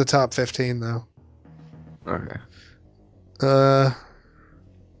 10. It's in the top 15 though. Okay.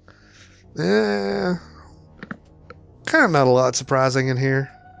 Yeah, kind of not a lot surprising in here.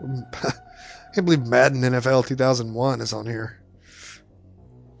 I can't believe Madden NFL 2001 is on here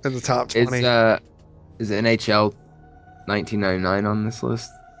in the top 20. Is NHL 1999 on this list?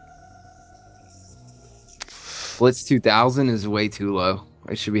 Blitz 2000 is way too low.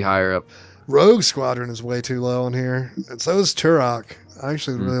 It should be higher up. Rogue Squadron is way too low on here, and so is Turok. I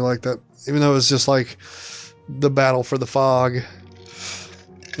actually really like that, even though it's just like the battle for the fog.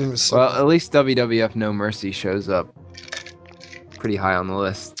 It was so Well, at least WWF No Mercy shows up pretty high on the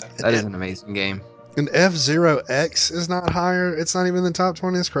list. That is an amazing game. and F-Zero X is not higher. It's not even in the top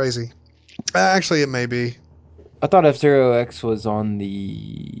 20. It's crazy. Actually, it may be. I thought F-Zero X was on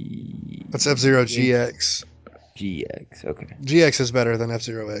the... That's F-Zero GX. GX, okay. GX is better than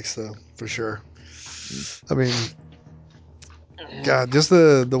F-Zero X, though, for sure. I mean, God, just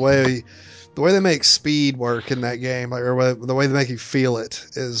the way they make speed work in that game, like, or the way they make you feel it,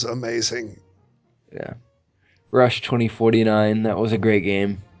 is amazing. Yeah. Rush 2049, that was a great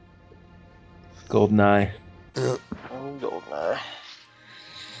game. GoldenEye. Yeah. Oh, GoldenEye.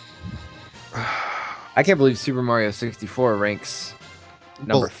 I can't believe Super Mario 64 ranks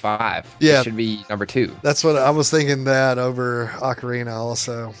number Well, 5. yeah. It should be number 2. That's what I was thinking. That over Ocarina,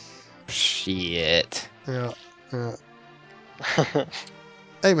 also. Shit. Yeah.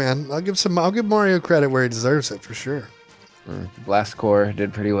 Hey, man, I'll give Mario credit where he deserves it for sure. Blast Corps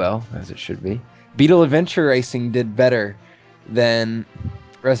did pretty well, as it should be. Beetle Adventure Racing did better than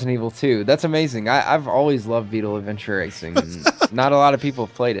Resident Evil 2. That's amazing. I've always loved Beetle Adventure Racing. And not a lot of people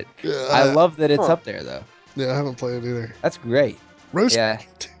have played it. Yeah, I love that it's up there, though. Yeah, I haven't played it either. That's great. Rogue Yeah.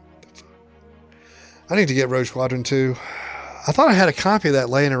 Squadron 2. I need to get Rogue Squadron 2. I thought I had a copy of that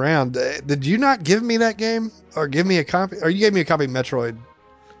laying around. Did you not give me that game? Or give me a copy? Or you gave me a copy of Metroid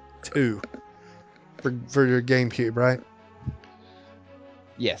 2 for your GameCube, right?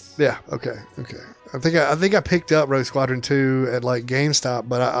 Yes. Yeah, okay. I think I picked up Rogue Squadron 2 at like GameStop,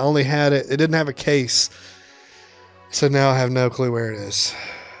 but I only had it. It didn't have a case. So now I have no clue where it is.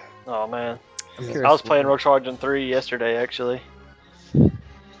 Oh man, Yeah. I was playing Rogue Squadron 3 yesterday actually.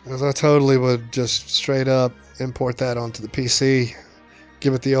 Because I totally would just straight up import that onto the PC,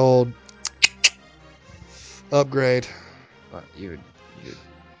 give it the old upgrade. What, you would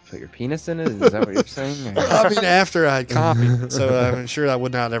put your penis in it? Is that what you're saying? I mean, after I copied it, so I'm sure I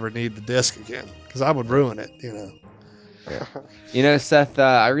would not ever need the disc again, because I would ruin it, you know. You know, Seth,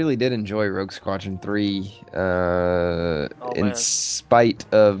 I really did enjoy Rogue Squadron 3, in man. spite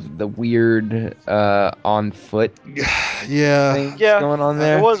of the weird on foot Yeah, things Yeah, going on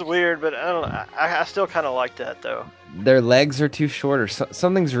there. It was weird, but I don't know. I still kind of liked that though. Their legs are too short, or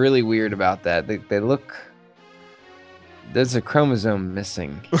something's really weird about that. They look... There's a chromosome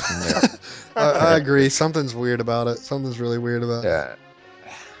missing. in there. I agree. Something's weird about it. Something's really weird about it. Yeah.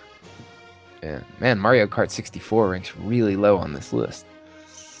 Yeah. Man, Mario Kart 64 ranks really low on this list.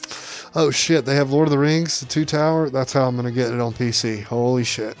 Oh shit, they have Lord of the Rings, the Two Tower. That's how I'm gonna get it on PC. Holy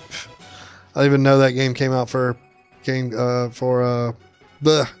shit! I didn't even know that game came out for the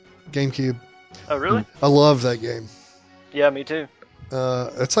GameCube. Oh really? I love that game. Yeah, me too.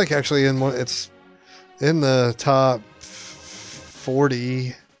 It's like actually it's in the top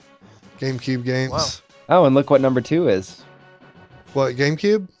 40 GameCube games. Wow. Oh, and look what number 2 is. What,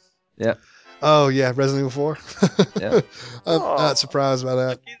 GameCube? Yep. Oh yeah, Resident Evil 4. Yep. I'm Oh. not surprised by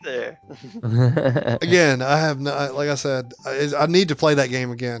that. You there? Again, I have not. Like I said, I need to play that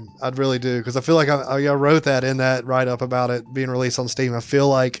game again. I really do, because I feel like I wrote that in that write up about it being released on Steam. I feel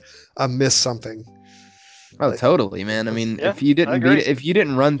like I missed something. Oh, totally, man. I mean, Yeah, if you I didn't agree. beat it, if you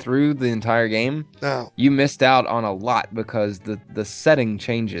didn't run through the entire game, No, you missed out on a lot, because the setting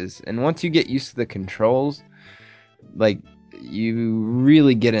changes, and once you get used to the controls, like, you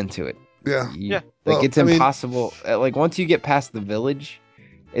really get into it. yeah, Yeah. Like, Well, it's I mean- impossible. Like, once you get past the village,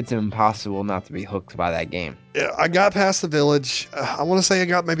 it's impossible not to be hooked by that game. yeah. I got past the village. I want to say I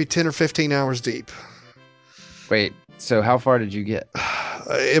got maybe 10 or 15 hours deep. Wait, so how far did you get?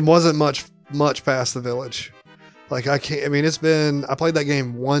 It wasn't much past the village. Like I can't. I mean, I played that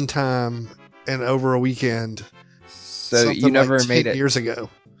game one time and over a weekend. So something you never like 10 made it. years ago.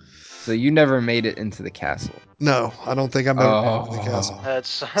 So you never made it into the castle. No, I don't think I've ever been to the castle. That's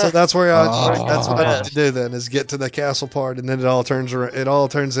So that's where Oh. that's what I need Best. to do then, is get to the castle part, and then it all turns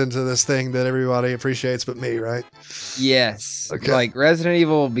into this thing that everybody appreciates but me, right? Yes. Okay. Like, Resident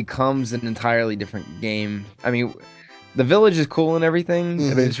Evil becomes an entirely different game. I mean, the village is cool and everything,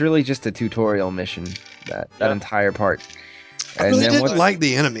 but Mhm. it's really just a tutorial mission, that Yeah. entire part. I really didn't like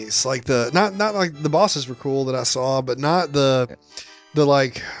the enemies, like not like the bosses were cool that I saw, but not the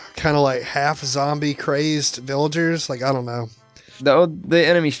like kind of like half zombie crazed villagers. Like, I don't know. the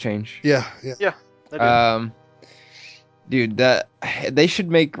enemies change. Yeah. I do. Dude, they should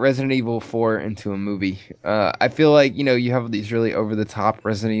make Resident Evil 4 into a movie. I feel like, you have these really over the top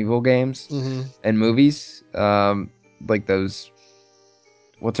Resident Evil games hmm and movies, like those.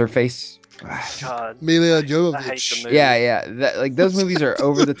 What's her face? God. Mila I hate the Jovovich. movie. Yeah. Like, those movies are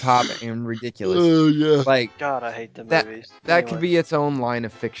over the top and ridiculous. Oh yeah. Like, God, I hate the That- movies. that could Anyway. be its own line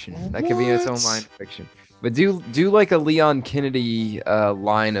of fiction. That could be its own What? line of fiction. But do like a Leon Kennedy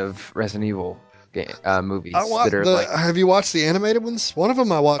line of Resident Evil I movies that watched are the. like Have you watched the animated ones? One of them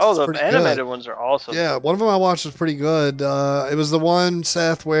I watched Oh, was the pretty animated good. ones are awesome. Yeah, one of them I watched was pretty good. It was the one,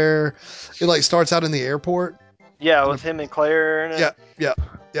 Seth, where it like starts out in the airport. Yeah, with him and Claire in it. Yeah, yeah,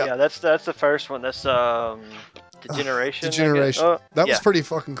 yeah. Yeah, that's the first one. That's Degeneration. I guess. Degeneration. Oh, That yeah. was pretty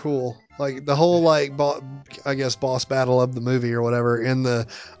fucking cool. Like the whole like I guess boss battle of the movie or whatever in the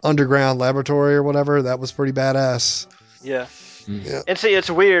underground laboratory or whatever. That was pretty badass. Yeah. Yeah. And see, it's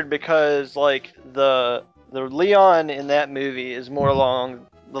weird because like the Leon in that movie is more along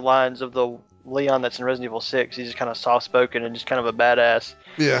the lines of the Leon that's in Resident Evil 6. He's just kind of soft spoken and just kind of a badass.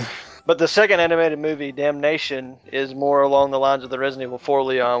 Yeah. But the second animated movie, Damnation, is more along the lines of the Resident Evil 4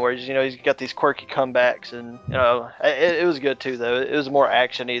 Leon, where he's got these quirky comebacks, and it was good too though. It was more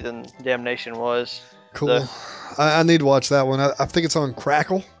actiony than Damnation was. Cool. I need to watch that one. I think it's on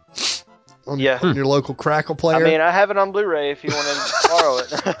Crackle. On your local Crackle player. I mean, I have it on Blu-ray if you want to borrow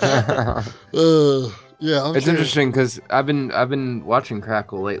it. Yeah, I'm it's sure. interesting because I've been watching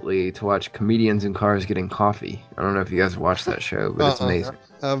Crackle lately to watch comedians in cars getting coffee. I don't know if you guys watch that show, but it's amazing.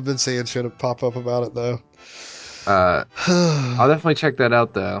 I've been seeing shit pop up about it though. I'll definitely check that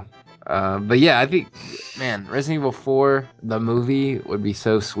out though. But yeah, I think, man, Resident Evil 4, the movie, would be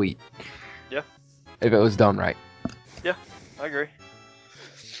so sweet. Yeah. If it was done right. Yeah, I agree.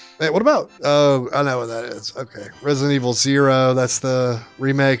 Hey, what about? Oh, I know what that is. Okay, Resident Evil Zero. That's the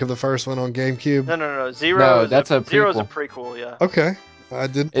remake of the first one on GameCube. No. Zero. No, is that's a Zero's a prequel. prequel. Yeah. Okay, I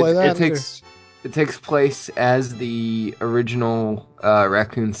didn't play that. It takes place as the original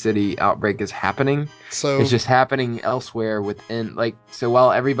Raccoon City outbreak is happening. So it's just happening elsewhere within, like, so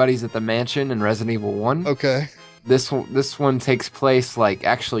while everybody's at the mansion in Resident Evil 1, okay, this one takes place like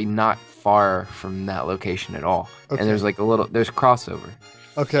actually not far from that location at all. Okay. And there's like there's crossover.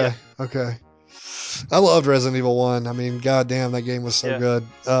 Okay. I loved Resident Evil 1. I mean, goddamn, that game was so good.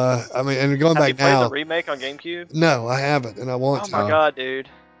 I mean, and going Have back you played now. the remake on GameCube? No, I haven't, and I want to. Oh my god, dude.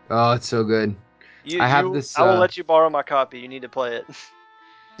 Oh, it's so good. I will let you borrow my copy. You need to play it.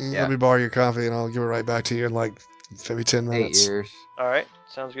 Let me borrow your copy, and I'll give it right back to you in like maybe 10 minutes. 8 years. All right,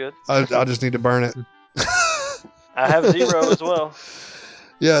 sounds good. I'll just need to burn it. I have Zero as well.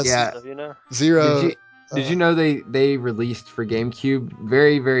 Yes. Yeah. So, you know. Zero. Did you know they released for GameCube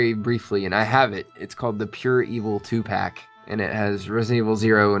very, very briefly, and I have it. It's called the Pure Evil 2-pack, and it has Resident Evil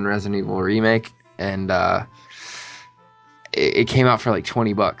 0 and Resident Evil Remake, and it came out for like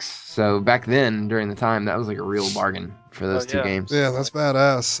 $20. So back then, during the time, that was like a real bargain for those two games. Yeah, that's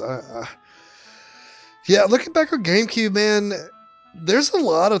badass. Yeah, looking back on GameCube, man, there's a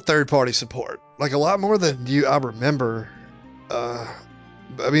lot of third-party support. Like a lot more than I remember.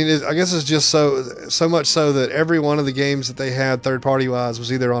 I mean, I guess it's just so much so that every one of the games that they had third-party wise was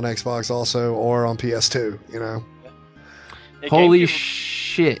either on Xbox also or on PS2. You know. Yeah, Holy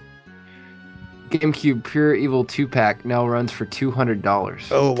shit! GameCube Pure Evil 2-pack now runs for $200.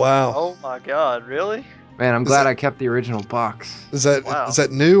 Oh wow! Oh my god, really? Man, I'm glad I kept the original box. Is that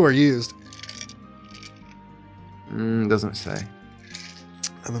new or used? Doesn't say.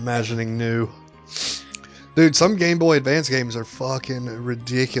 I'm imagining new. Dude, some Game Boy Advance games are fucking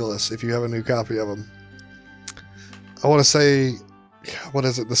ridiculous if you have a new copy of them. I want to say, what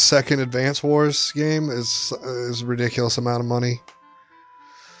is it? The second Advance Wars game is a ridiculous amount of money.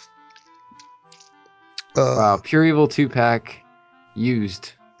 Wow, Pure Evil 2-pack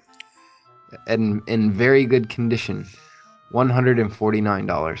used and in very good condition,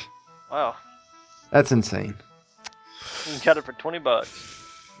 $149. Wow, that's insane. You got it for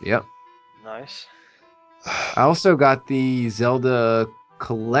 $20. Yep. Nice. I also got the Zelda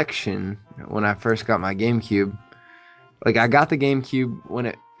collection when I first got my GameCube. Like, I got the GameCube when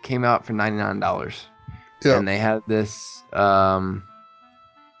it came out for $99. Yeah. And they had this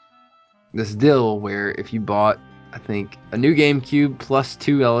this deal where if you bought, I think, a new GameCube plus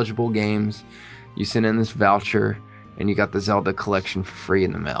 2 eligible games, you sent in this voucher and you got the Zelda collection for free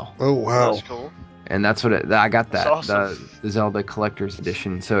in the mail. Oh wow. That's cool. And that's what I got, that awesome. the Zelda Collector's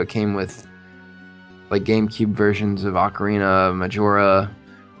Edition. So it came with like GameCube versions of Ocarina, Majora,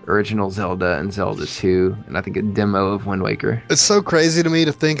 original Zelda, and Zelda 2, and I think a demo of Wind Waker. It's so crazy to me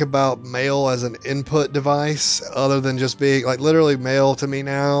to think about mail as an input device, other than just being like literally mail to me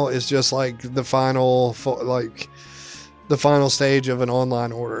now is just like the final stage of an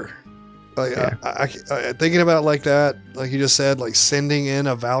online order. Like Yeah. I thinking about it like that, like you just said, like sending in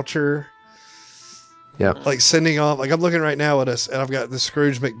a voucher. Yep. Like sending off, like I'm looking right now at us, and I've got the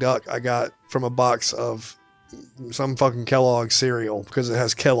Scrooge McDuck I got from a box of some fucking Kellogg's cereal because it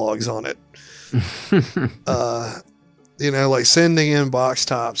has Kellogg's on it. You know, like sending in box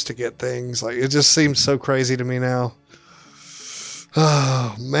tops to get things. Like it just seems so crazy to me now.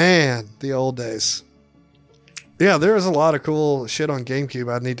 Oh man, the old days. Yeah, there is a lot of cool shit on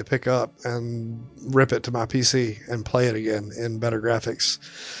GameCube I need to pick up and rip it to my PC and play it again in better graphics.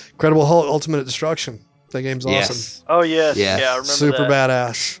 Incredible Hulk Ultimate Destruction. That game's awesome. Yes. Oh yes, Yes. yeah, I remember Super that.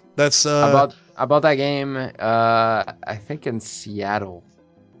 badass. That's I bought that game. I think in Seattle.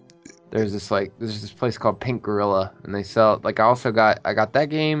 There's this place called Pink Gorilla, and they sell like I got that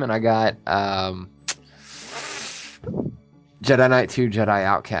game, and I got Jedi Knight 2 Jedi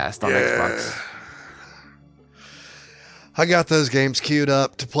Outcast on Xbox. I got those games queued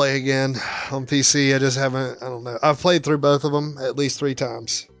up to play again on PC. I just haven't. I don't know. I've played through both of them at least 3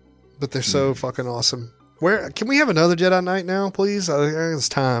 times, but they're so fucking awesome. Where can we have another Jedi Knight now, please? I think it's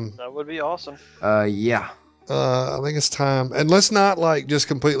time. That would be awesome. Yeah. I think it's time, and let's not like just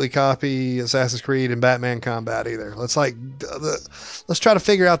completely copy Assassin's Creed and Batman combat either. Let's let's try to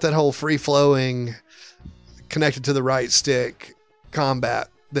figure out that whole free flowing, connected to the right stick combat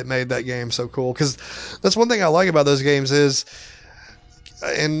that made that game so cool. Because that's one thing I like about those games is,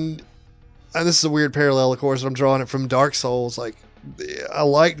 and this is a weird parallel, of course, but I'm drawing it from Dark Souls. Like, I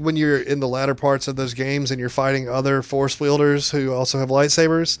liked when you're in the latter parts of those games and you're fighting other force wielders who also have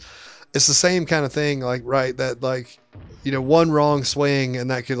lightsabers. It's the same kind of thing, like, right, that, like, you know, one wrong swing and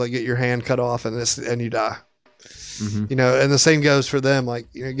that could, like, get your hand cut off and you die. Mm-hmm. You know, and the same goes for them. Like,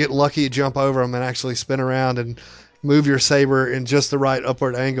 you know, get lucky, jump over them and actually spin around and move your saber in just the right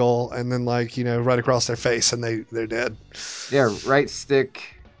upward angle and then, like, you know, right across their face and they're dead. Yeah, right stick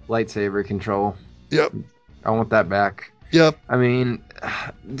lightsaber control. Yep. I want that back. Yep. I mean,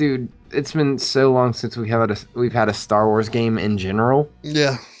 dude, it's been so long since we've had a Star Wars game in general.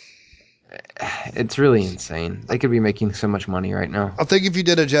 Yeah. It's really insane. They could be making so much money right now. I think if you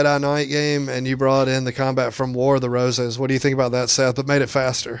did a Jedi Knight game and you brought in the combat from War of the Roses, what do you think about that, Seth? But made it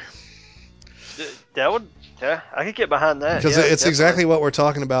faster. That would, yeah, I could get behind that. Because yeah, it's definitely. exactly what we're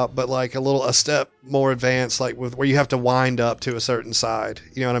talking about, but like a step more advanced, like with where you have to wind up to a certain side.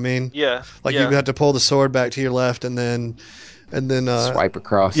 You know what I mean? Yeah. Like yeah. you have to pull the sword back to your left and then Swipe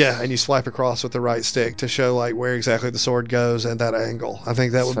across. Yeah, and you swipe across with the right stick to show like where exactly the sword goes and that angle. I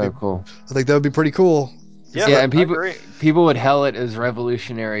think that would so be cool. I think that would be pretty cool. Yeah, and I agree. people would hail it as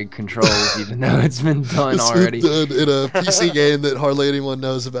revolutionary controls, even though it's been done It's already. done in a PC game that hardly anyone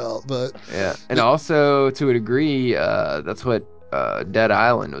knows about, but Yeah, and also to a degree, that's what Dead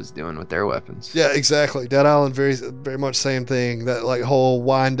Island was doing with their weapons. yeah, exactly. Dead Island, very much same thing. That like whole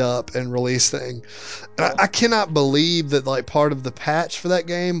wind up and release thing. And I cannot believe that like part of the patch for that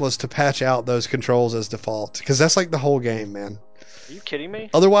game was to patch out those controls as default, because that's like the whole game, man. Are you kidding me?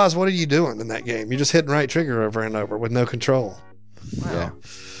 Otherwise, what are you doing in that game? You're just hitting right trigger over and over with no control. Wow.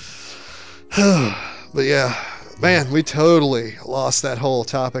 Yeah. But yeah, man, we totally lost that whole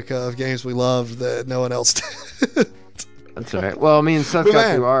topic of games we loved that no one else did. That's all right. Well, me and Seth But got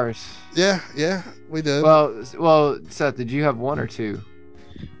man, through ours. Yeah, we did. Well, Seth, did you have one or two?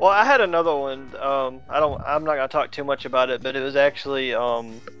 Well, I had another one. I'm not gonna talk too much about it, but it was actually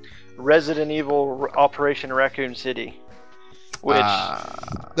Resident Evil Operation Raccoon City, which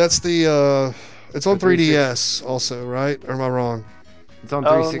That's the it's on The 3DS also, right? Or am I wrong? It's on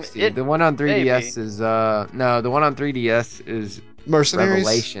 360. The one on 3DS maybe. is no, the one on 3DS is Mercenaries?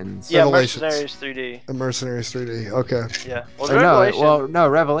 Revelations. yeah, Revelations. Mercenaries 3D. Mercenaries 3D. Okay. Yeah, well, Or no, Revelations. no,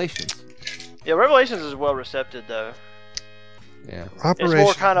 Revelations. Yeah, Revelations is well received though. Yeah. Operation. It's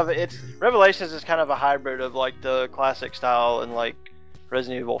more kind of Revelations is kind of a hybrid of like the classic style and like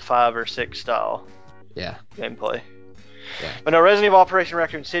Resident Evil 5 or 6 style Yeah. gameplay. Yeah. But no, Resident Evil Operation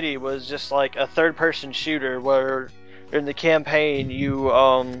Raccoon City was just like a third-person shooter where in the campaign you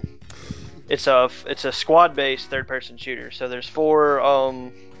it's a squad-based third-person shooter. So there's 4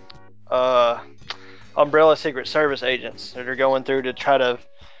 Umbrella Secret Service agents that are going through to try to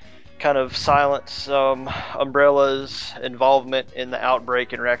kind of silence Umbrella's involvement in the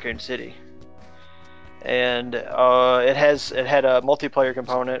outbreak in Raccoon City. And it had a multiplayer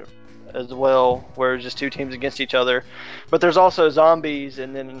component as well, where it's just 2 teams against each other. But there's also zombies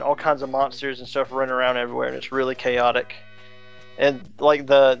and then all kinds of monsters and stuff running around everywhere, and it's really chaotic. And like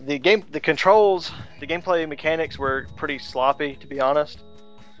the controls, the gameplay mechanics were pretty sloppy, to be honest.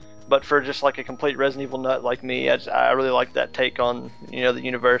 But for just like a complete Resident Evil nut like me, I really liked that take on the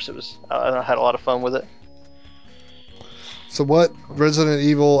universe. I had a lot of fun with it. So what? Resident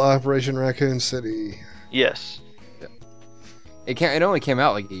Evil Operation Raccoon City. Yes. It only came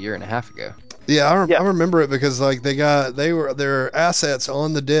out like a year and a half ago. Yeah, I remember it because like their assets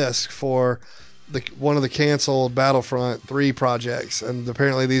on the disc for one of the canceled Battlefront 3 projects, and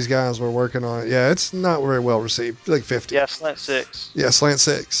apparently these guys were working on it. Yeah, it's not very well received. Like 50. Yeah, Slant 6. Yeah, Slant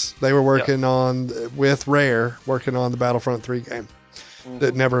 6. They were working on with Rare, working on the Battlefront 3 game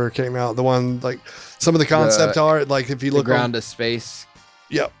that never came out. The one like some of the concept art, like if you The look ground to space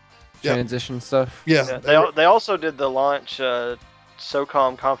Yep. transition stuff. Yeah. They also did the launch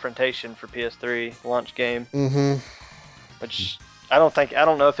SOCOM Confrontation for PS3 launch game, which I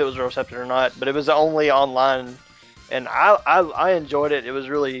don't know if it was accepted or not, but it was only online, and I enjoyed it. It was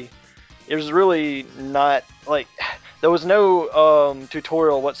really not like there was no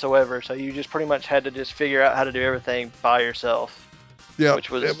tutorial whatsoever, so you just pretty much had to just figure out how to do everything by yourself. Yeah, which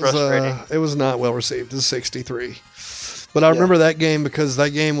was frustrating. It was not well received. It was 63. But I remember that game because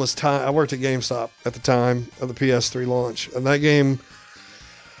that game was I worked at GameStop at the time of the PS3 launch, and that game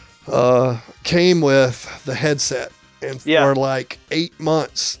came with the headset. And for like 8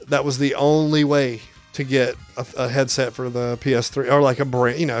 months, that was the only way to get a headset for the PS3, or like a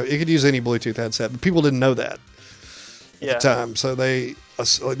brand. You know, you could use any Bluetooth headset, but people didn't know that at the time. So the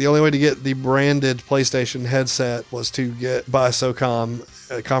only way to get the branded PlayStation headset was to buy SOCOM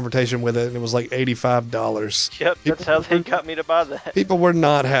a Confrontation with it, and it was like $85. Yep, that's how they got me to buy that. People were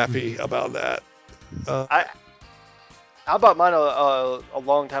not happy about that. I bought mine a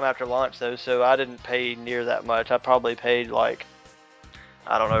long time after launch though, so I didn't pay near that much. I probably paid like,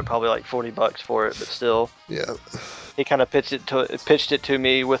 I don't know, probably like $40 for it, but still. Yeah. He kind of pitched it to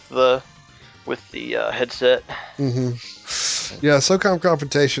me with the headset. Yeah, SOCOM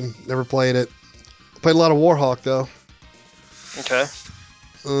Confrontation. Never played it. Played a lot of Warhawk though. Okay.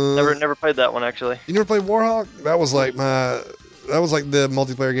 Never played that one actually. You never played Warhawk? That was like the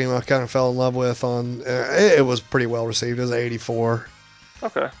multiplayer game I kind of fell in love with. It was pretty well received. It was 84.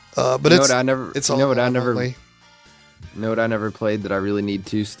 Okay. But you know it's what I never. It's you know what I never. only. You know what I never played that I really need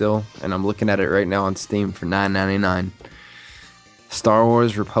to still, and I'm looking at it right now on Steam for $9.99. Star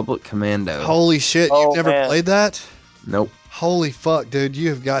Wars Republic Commando. Holy shit! You've never played that? Nope. Holy fuck, dude! You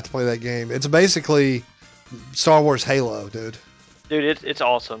have got to play that game. It's basically Star Wars Halo, dude. Dude, it's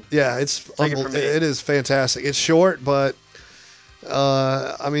awesome. Yeah, it is fantastic. It's short, but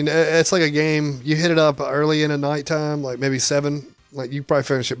I mean, it's like a game. You hit it up early in the nighttime, like maybe 7. Like you probably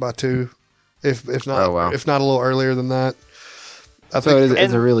finish it by 2, if not if not a little earlier than that. It's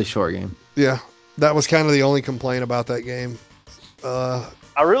a really short game. Yeah, that was kind of the only complaint about that game.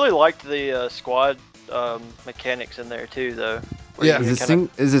 I really liked the squad mechanics in there too, though. Yeah, is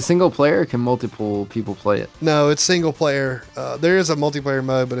it single player? Or can multiple people play it? No, it's single player. There is a multiplayer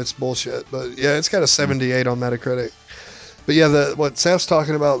mode, but it's bullshit. But yeah, it's got a 78 on Metacritic. But yeah, what Seth's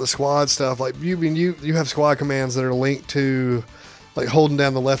talking about, the squad stuff, like you have squad commands that are linked to like holding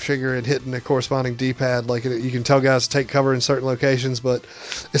down the left trigger and hitting the corresponding D-pad. Like you can tell guys to take cover in certain locations, but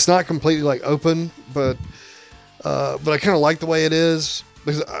it's not completely like open. But I kind of like the way it is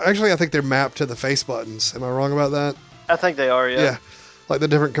because actually I think they're mapped to the face buttons. Am I wrong about that? I think they are. Yeah. Yeah, like the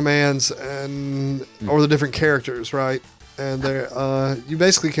different commands or the different characters, right? And you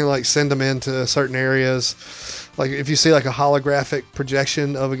basically can like send them into certain areas. Like if you see like a holographic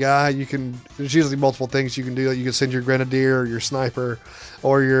projection of a guy, there's usually multiple things you can do. Like you can send your grenadier or your sniper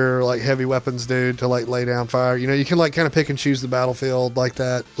or your like heavy weapons dude to like lay down fire. You know, you can like kind of pick and choose the battlefield like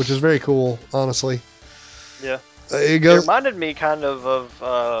that, which is very cool, honestly. Yeah. It reminded me kind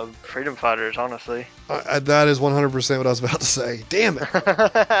of Freedom Fighters, honestly. That is 100% what I was about to say. Damn it.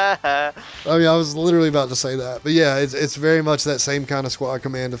 I mean, I was literally about to say that. But yeah, it's very much that same kind of squad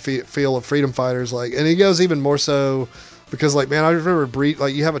command feel of Freedom Fighters. Like, and it goes even more so because, like, man, I remember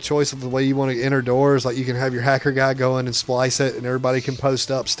like you have a choice of the way you want to enter doors. Like, you can have your hacker guy go in and splice it, and everybody can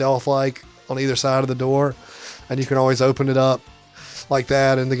post up stealth-like on either side of the door. And you can always open it up like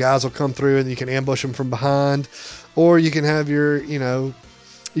that, and the guys will come through, and you can ambush them from behind. Or you can have you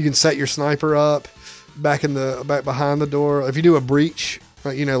can set your sniper up back behind the door. If you do a breach,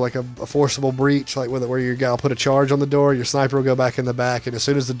 like a forcible breach, like where your guy will put a charge on the door, your sniper will go back in the back, and as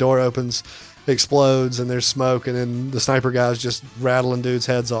soon as the door opens, it explodes and there's smoke, and then the sniper guy's just rattling dudes'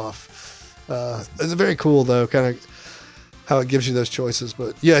 heads off. It's very cool though, kind of how it gives you those choices.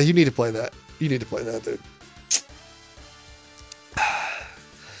 But yeah, you need to play that. You need to play that, dude.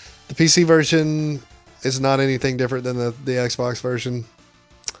 The PC version is not anything different than the Xbox version.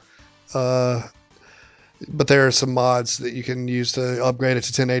 But there are some mods that you can use to upgrade it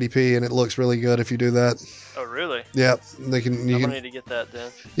to 1080p, and it looks really good if you do that. Oh, really? Yeah, I'm gonna need to get that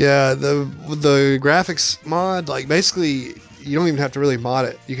then. Yeah, the graphics mod, like basically, you don't even have to really mod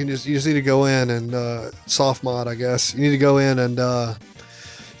it. You just need to go in and soft mod, I guess. You need to go in and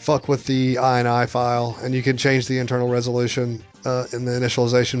fuck with the INI file, and you can change the internal resolution. in the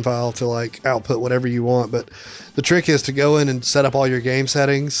initialization file to like output whatever you want. But the trick is to go in and set up all your game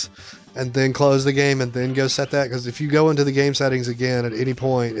settings and then close the game and then go set that. Because if you go into the game settings again at any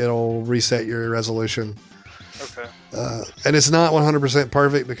point, it'll reset your resolution. Okay. And it's not 100%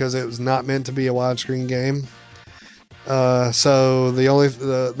 perfect because it was not meant to be a widescreen game. So the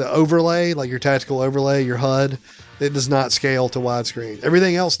overlay, like your tactical overlay, your HUD, it does not scale to widescreen.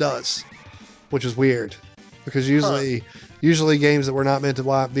 Everything else does, which is weird because usually games that were not meant to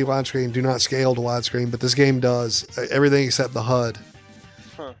be widescreen do not scale to widescreen, but this game does everything except the HUD.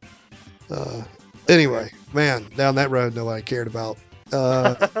 Huh. Anyway, man, down that road nobody cared about.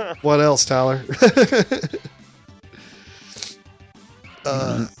 What else, Tyler?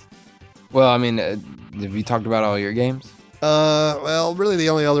 Well, I mean, have you talked about all your games? Well, really the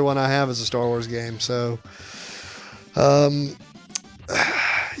only other one I have is a Star Wars game. So,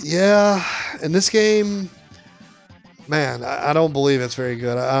 yeah, and this game, man, I don't believe it's very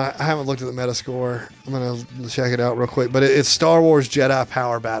good. I haven't looked at the Metascore. I'm gonna check it out real quick. But it's Star Wars Jedi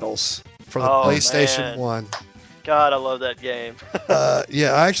Power Battles for the PlayStation Man. 1. God, I love that game.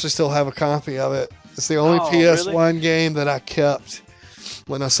 Yeah, I actually still have a copy of it. It's the only Oh, PS1 game that I kept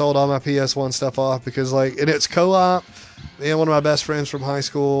when I sold all my PS1 stuff off because, like, and it's co-op. And one of my best friends from high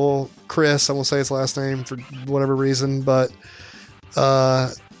school, Chris, I won't say his last name for whatever reason, but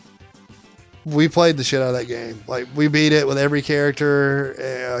we played the shit out of that game. Like, we beat it with every character,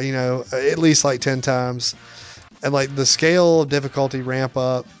 at least like 10 times. And, like, the scale of difficulty ramp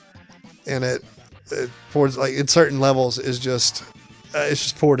up and it towards, like, in certain levels is just, it's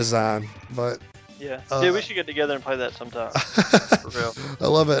just poor design. But Yeah. Dude, we should get together and play that sometime. For real. I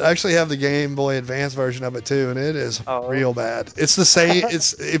love it. I actually have the Game Boy Advance version of it too, and it is real bad. It's the same.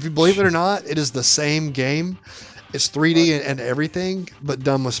 It's, if you believe it or not, it is the same game. It's 3D and everything, but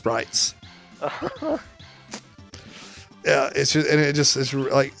done with sprites. Yeah, it's just, and it's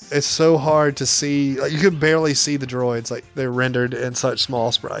like it's so hard to see. Like, you can barely see the droids. Like, they're rendered in such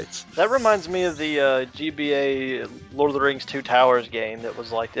small sprites. That reminds me of the GBA Lord of the Rings Two Towers game. That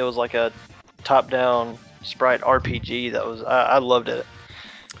was like a top-down sprite RPG. I loved it.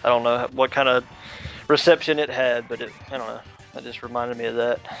 I don't know what kind of reception it had, but I don't know. That just reminded me of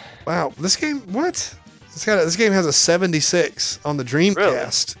that. Wow, this game, what? This game has a 76 on the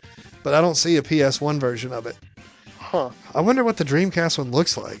Dreamcast, but I don't see a PS1 version of it. Huh. I wonder what the Dreamcast one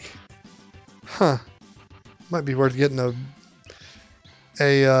looks like. Huh. Might be worth getting a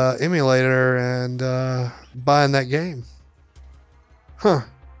emulator and buying that game. Huh.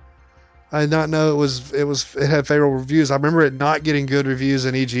 I did not know it had favorable reviews. I remember it not getting good reviews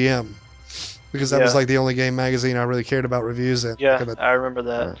in EGM because that was like the only game magazine I really cared about reviews in. Yeah, I remember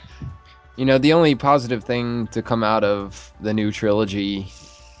that. The only positive thing to come out of the new trilogy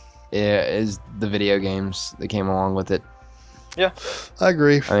is the video games that came along with it. Yeah, I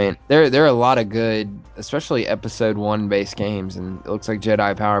agree. I mean, there are a lot of good, especially Episode 1 based games, and it looks like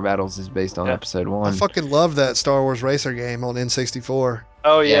Jedi Power Battles is based on Episode 1. I fucking love that Star Wars Racer game on N64.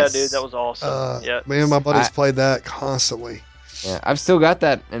 Oh yeah, dude, that was awesome. Yeah, me and my buddies played that constantly. Yeah, I've still got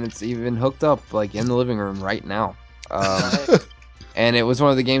that, and it's even hooked up like in the living room right now. And it was one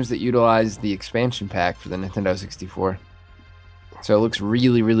of the games that utilized the expansion pack for the Nintendo 64. So it looks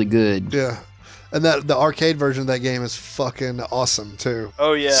really, really good. Yeah. And the arcade version of that game is fucking awesome too.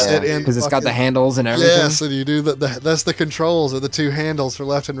 Oh yeah, because it's got the handles and everything. Yes, and you do that's the controls of the two handles for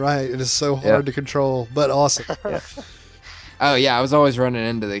left and right. It is so hard to control, but awesome. Oh yeah, I was always running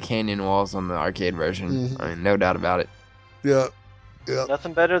into the canyon walls on the arcade version. Mm-hmm. I mean, no doubt about it. Yeah.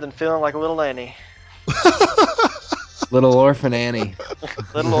 Nothing better than feeling like a little Annie. Little Orphan Annie.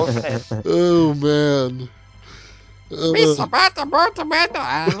 Little Orphan Annie. Oh man.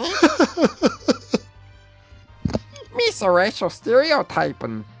 Annie. Miss racial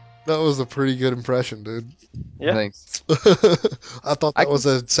stereotyping. That was a pretty good impression, dude. Yeah. Thanks. I thought that was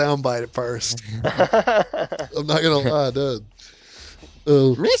a soundbite at first. I'm not gonna lie, I did.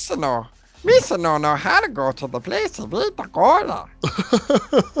 Missa know how to go to the place of eat the cola.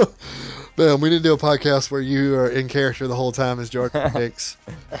 Man, we need to do a podcast where you are in character the whole time as Jordan Hicks.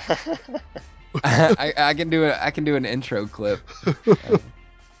 I can do it. I can do an intro clip.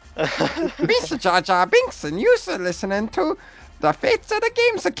 Mr. Jar Jar Binks, and you're listening to the Fates of the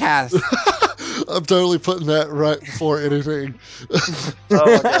Gamescast. I'm totally putting that right before anything. Oh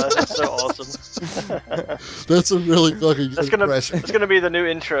my god, that's so awesome. That's a really fucking good impression. It's gonna be the new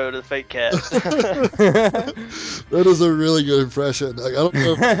intro to the Fate Cast. That is a really good impression. Like, I don't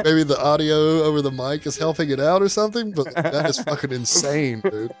know if maybe the audio over the mic is helping it out or something, but that is fucking insane,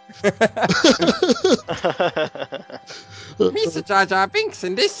 dude. Mr. Jar Jar Binks,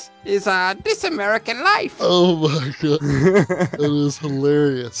 and this is This American Life. Oh my god, that is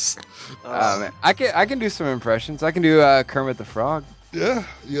hilarious. Oh man, I can do some impressions. I can do Kermit the Frog. Yeah,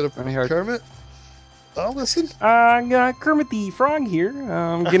 you got Any a hard- Kermit? I'll listen. Kermit the Frog here.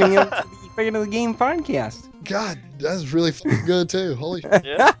 Getting into the Fan of the Game podcast. God, that's really fucking good too. Holy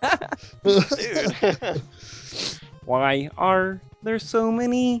Yeah, shit. dude. Why are there so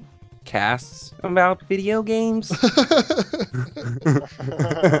many casts about video games?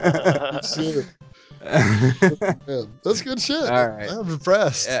 Shit. Man, that's good shit. All right. I'm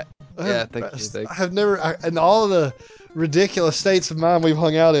impressed. Yeah. I'm Yeah, thank you, impressed. thank you. I have never, in all of the ridiculous states of mind we've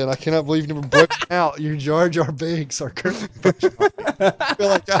hung out in, I cannot believe you've never broken out your Jar Jar Binks or Kermit. I feel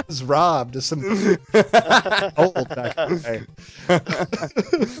like I was robbed of some old back in the day.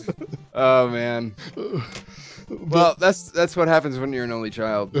 Oh man. Well, that's what happens when you're an only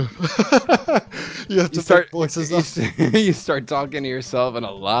child. You have to You start make voices you, up. you start talking to yourself in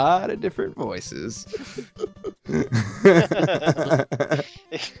a lot of different voices.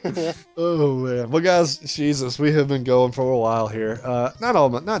 Oh man. Well, guys, Jesus, we have been going for a while here.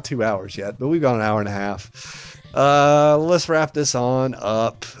 Not 2 hours yet, but we've gone an hour and a half. Let's wrap this on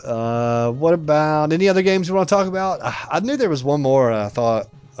up. What about any other games you want to talk about? I knew there was one more I thought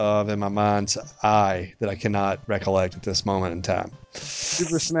of in my mind's eye that I cannot recollect at this moment in time.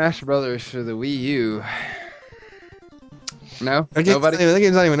 Super Smash Brothers for the Wii U. No, That nobody.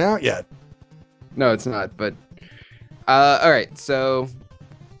 game's not even out yet. No, it's not. But all right. So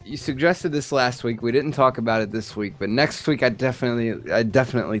you suggested this last week. We didn't talk about it this week, but next week I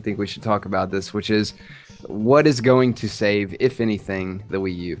definitely think we should talk about this, which is what is going to save, if anything, the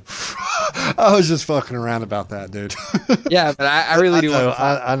Wii U. I was just fucking around about that, dude. Yeah, but I really do know, want to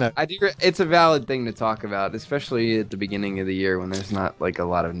talk. I know. I do. It's a valid thing to talk about, especially at the beginning of the year when there's not like a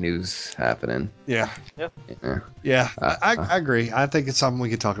lot of news happening. Yeah. Yeah. Yeah, I agree. I think it's something we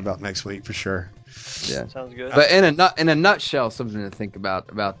could talk about next week for sure. Yeah. Sounds good. But in a nutshell, something to think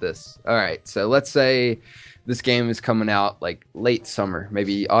about this. All right, so let's say this game is coming out like late summer,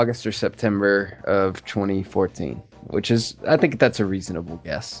 maybe August or September of 2014, which is I think that's a reasonable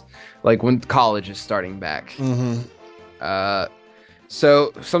guess. Like when college is starting back. Mm-hmm.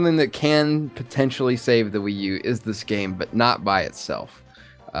 So something that can potentially save the Wii U is this game, but not by itself.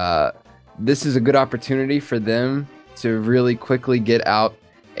 This is a good opportunity for them to really quickly get out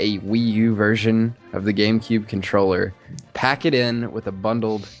a Wii U version of the GameCube controller, pack it in with a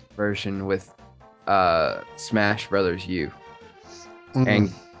bundled version with Smash Brothers U. Mm-hmm.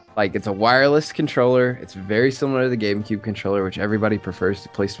 And like it's a wireless controller. It's very similar to the GameCube controller, which everybody prefers to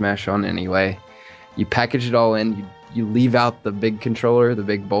play Smash on anyway. You package it all in, you leave out the big controller, the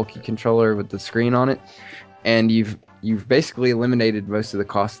big bulky controller with the screen on it, and you've basically eliminated most of the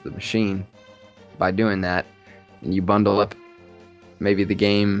cost of the machine by doing that. And you bundle up maybe the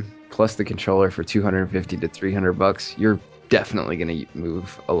game plus the controller for $250 to $300. You're definitely going to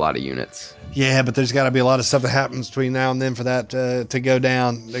move a lot of units. Yeah, but there's got to be a lot of stuff that happens between now and then for that to go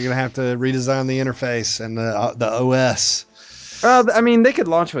down. They're going to have to redesign the interface and the OS. I mean, they could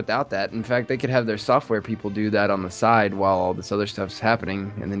launch without that. In fact, they could have their software people do that on the side while all this other stuff's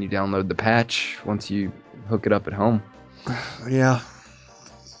happening, and then you download the patch once you hook it up at home. Yeah,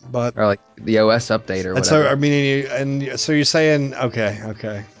 but Or like the OS update or and whatever. so I mean, so you're saying okay.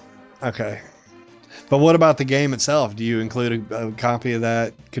 But what about the game itself? Do you include a copy of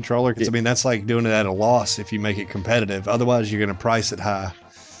that controller? Because I mean, that's like doing it at a loss if you make it competitive. Otherwise, you're going to price it high.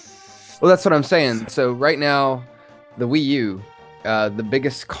 Well, that's what I'm saying. So right now, the Wii U, the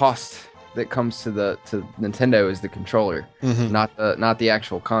biggest cost that comes to Nintendo is the controller, Mm-hmm. not the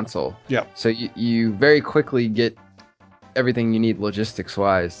actual console. Yeah. So you very quickly get everything you need logistics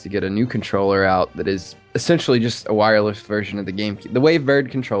wise to get a new controller out that is essentially just a wireless version of the GameCube, the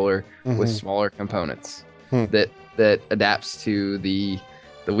Wavebird controller with smaller components that adapts to the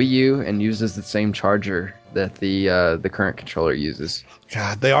Wii U and uses the same charger that the current controller uses.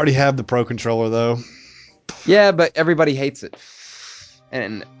 God, they already have the Pro controller though. Yeah, but everybody hates it,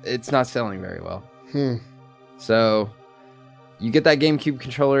 and it's not selling very well. So you get that GameCube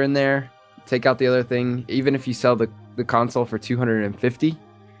controller in there, take out the other thing. Even if you sell the console for $250,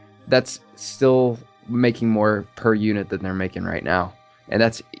 that's still making more per unit than they're making right now, and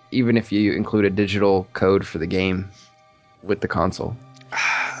that's even if you include a digital code for the game with the console.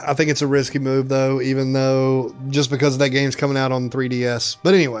 I think it's a risky move though, even though just because that game's coming out on 3DS.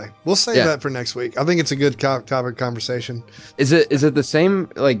 But anyway, we'll save that for next week. I think it's a good topic of conversation. Is it the same?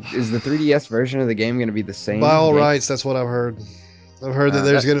 Like, is the 3DS version of the game going to be the same? By all game? rights, that's what I've heard. I've heard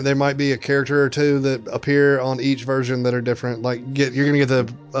that there might be a character or two that appear on each version that are different. Like you're gonna get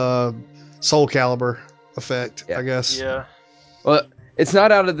the Soul Calibur effect, I guess. Yeah. Well, it's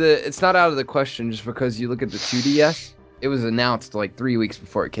not out of the question just because you look at the 2DS. It was announced like 3 weeks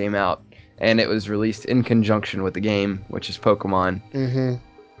before it came out, and it was released in conjunction with the game, which is Pokemon. Mm-hmm.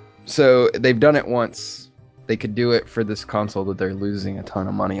 So they've done it once. They could do it for this console that they're losing a ton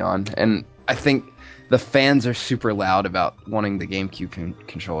of money on, and I think the fans are super loud about wanting the GameCube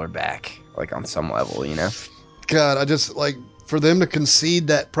controller back, like on some level, you know. God, I just like for them to concede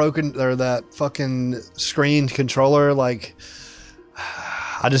that that fucking screened controller. Like,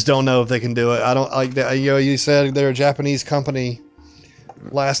 I just don't know if they can do it. I don't like that. You know, you said they're a Japanese company.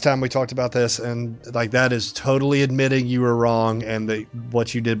 Last time we talked about this, and like that is totally admitting you were wrong and that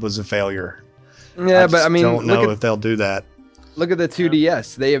what you did was a failure. Yeah, but I mean, don't know if they'll do that. Look at the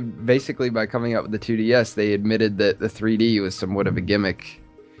 2DS. They have basically, by coming up with the 2DS, they admitted that the 3D was somewhat of a gimmick,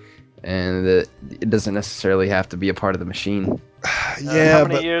 and that it doesn't necessarily have to be a part of the machine. Yeah, how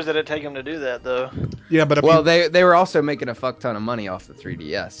many years did it take them to do that, though? Yeah, but I well, mean, they were also making a fuck ton of money off the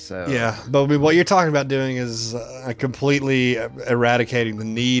 3DS. So yeah, but I mean, what you're talking about doing is completely eradicating the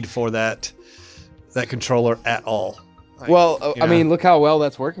need for that controller at all. Like, well, I mean, look how well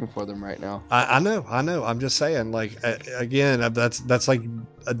that's working for them right now. I know. I'm just saying, like, again, that's like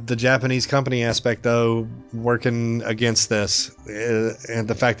the Japanese company aspect, though, working against this, and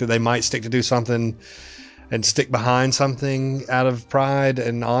the fact that they might stick to do something and stick behind something out of pride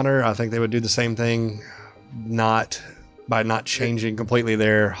and honor. I think they would do the same thing, by not changing completely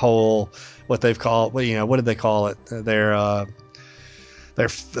their whole what they've called. Well, you know, what did they call it? Their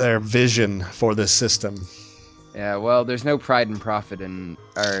vision for this system. Yeah, well, there's no pride and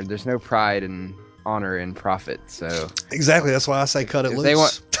there's no pride and honor in profit. So Exactly, that's why I say cut it loose. They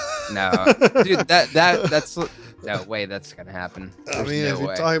want no, dude. That's no way. That's gonna happen. I There's mean, no if you're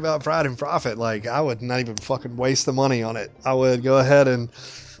way. talking about pride and profit, like I would not even fucking waste the money on it. I would go ahead and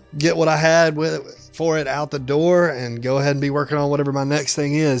get what I had for it out the door and go ahead and be working on whatever my next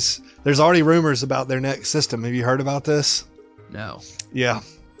thing is. There's already rumors about their next system. Have you heard about this? No. Yeah.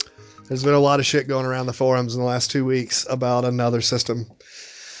 There's been a lot of shit going around the forums in the last 2 weeks about another system.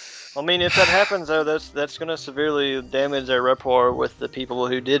 I mean, if that happens, though, that's going to severely damage their rapport with the people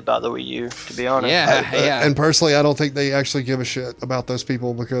who did buy the Wii U, to be honest. Yeah. And personally, I don't think they actually give a shit about those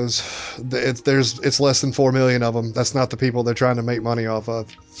people because it's less than 4 million of them. That's not the people they're trying to make money off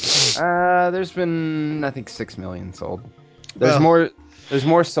of. There's been, I think, 6 million sold. There's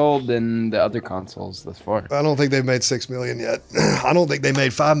more sold than the other consoles thus far. I don't think they've made 6 million yet. I don't think they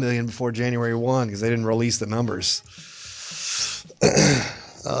made 5 million before January 1 because they didn't release the numbers.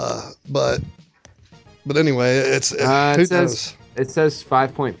 But anyway, it says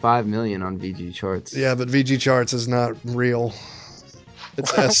 5.5 million on VG charts. Yeah, but VG charts is not real.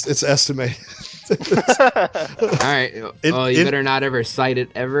 It's estimated. All right. You better not ever cite it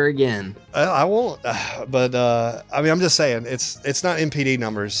ever again. I won't. But I mean, I'm just saying it's not MPD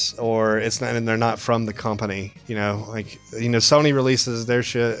numbers, or it's not, and they're not from the company. You know, like Sony releases their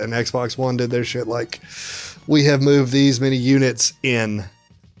shit, and Xbox One did their shit. Like, we have moved these many units in.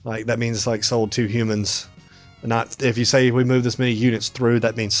 Like that means like sold to humans. Not if you say we move this many units through,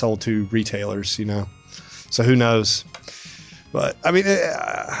 that means sold to retailers. You know, so who knows? But I mean,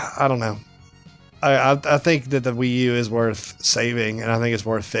 I don't know. I think that the Wii U is worth saving, and I think it's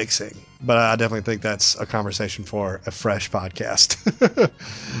worth fixing. But I definitely think that's a conversation for a fresh podcast.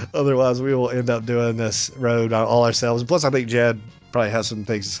 Otherwise, we will end up doing this road all ourselves. Plus, I think Jed probably has some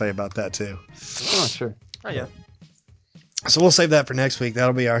things to say about that too. Oh, sure. Oh, yeah. So we'll save that for next week.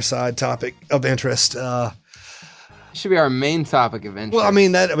 That'll be our side topic of interest. Should be our main topic of interest. Well, I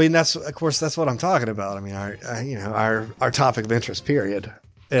mean that's of course that's what I'm talking about. I mean our topic of interest period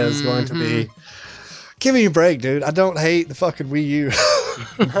is going to be. Give me a break, dude. I don't hate the fucking Wii U.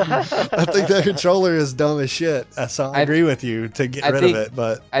 I think that controller is dumb as shit. So I agree with you to get rid of it,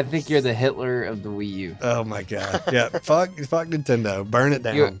 but I think you're the Hitler of the Wii U. Oh my god. Yeah, fuck Nintendo. Burn it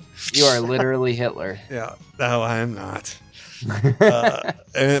down. You are literally Hitler. Yeah. No, I am not.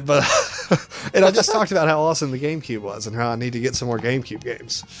 And I just talked about how awesome the GameCube was and how I need to get some more GameCube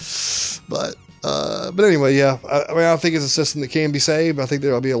games. But anyway, yeah. I mean, I think it's a system that can be saved. I think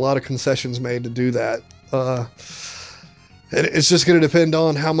there will be a lot of concessions made to do that. And it's just going to depend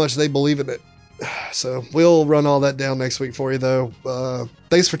on how much they believe in it. So we'll run all that down next week for you, though.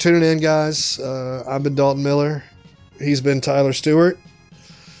 Thanks for tuning in, guys. I've been Dalton Miller. He's been Tyler Stewart.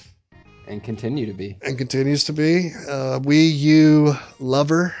 And continue to be. And continues to be. Wii U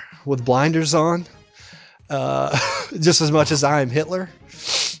lover with blinders on. Just as much as I am Hitler.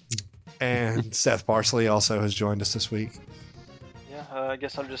 And Seth Parsley also has joined us this week. Yeah, I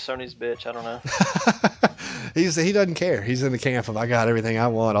guess I'm just Sony's bitch. I don't know. He doesn't care. He's in the camp of I got everything I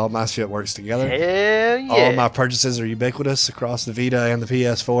want. All my shit works together. Hell yeah. All of my purchases are ubiquitous across the Vita and the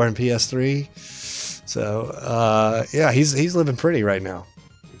PS4 and PS3. So yeah, he's living pretty right now.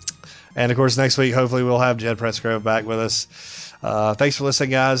 And of course, next week hopefully we'll have Jed Pressgrove back with us. Thanks for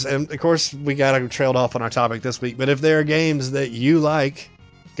listening, guys. And of course, we got trailed off on our topic this week. But if there are games that you like,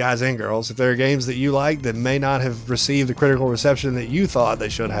 guys and girls, if there are games that you like that may not have received the critical reception that you thought they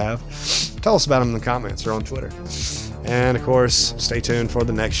should have, tell us about them in the comments or on Twitter. And of course, stay tuned for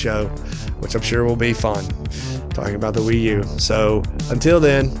the next show, which I'm sure will be fun, talking about the Wii U. So until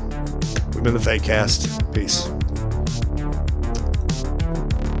then, we've been the Fakecast. Peace.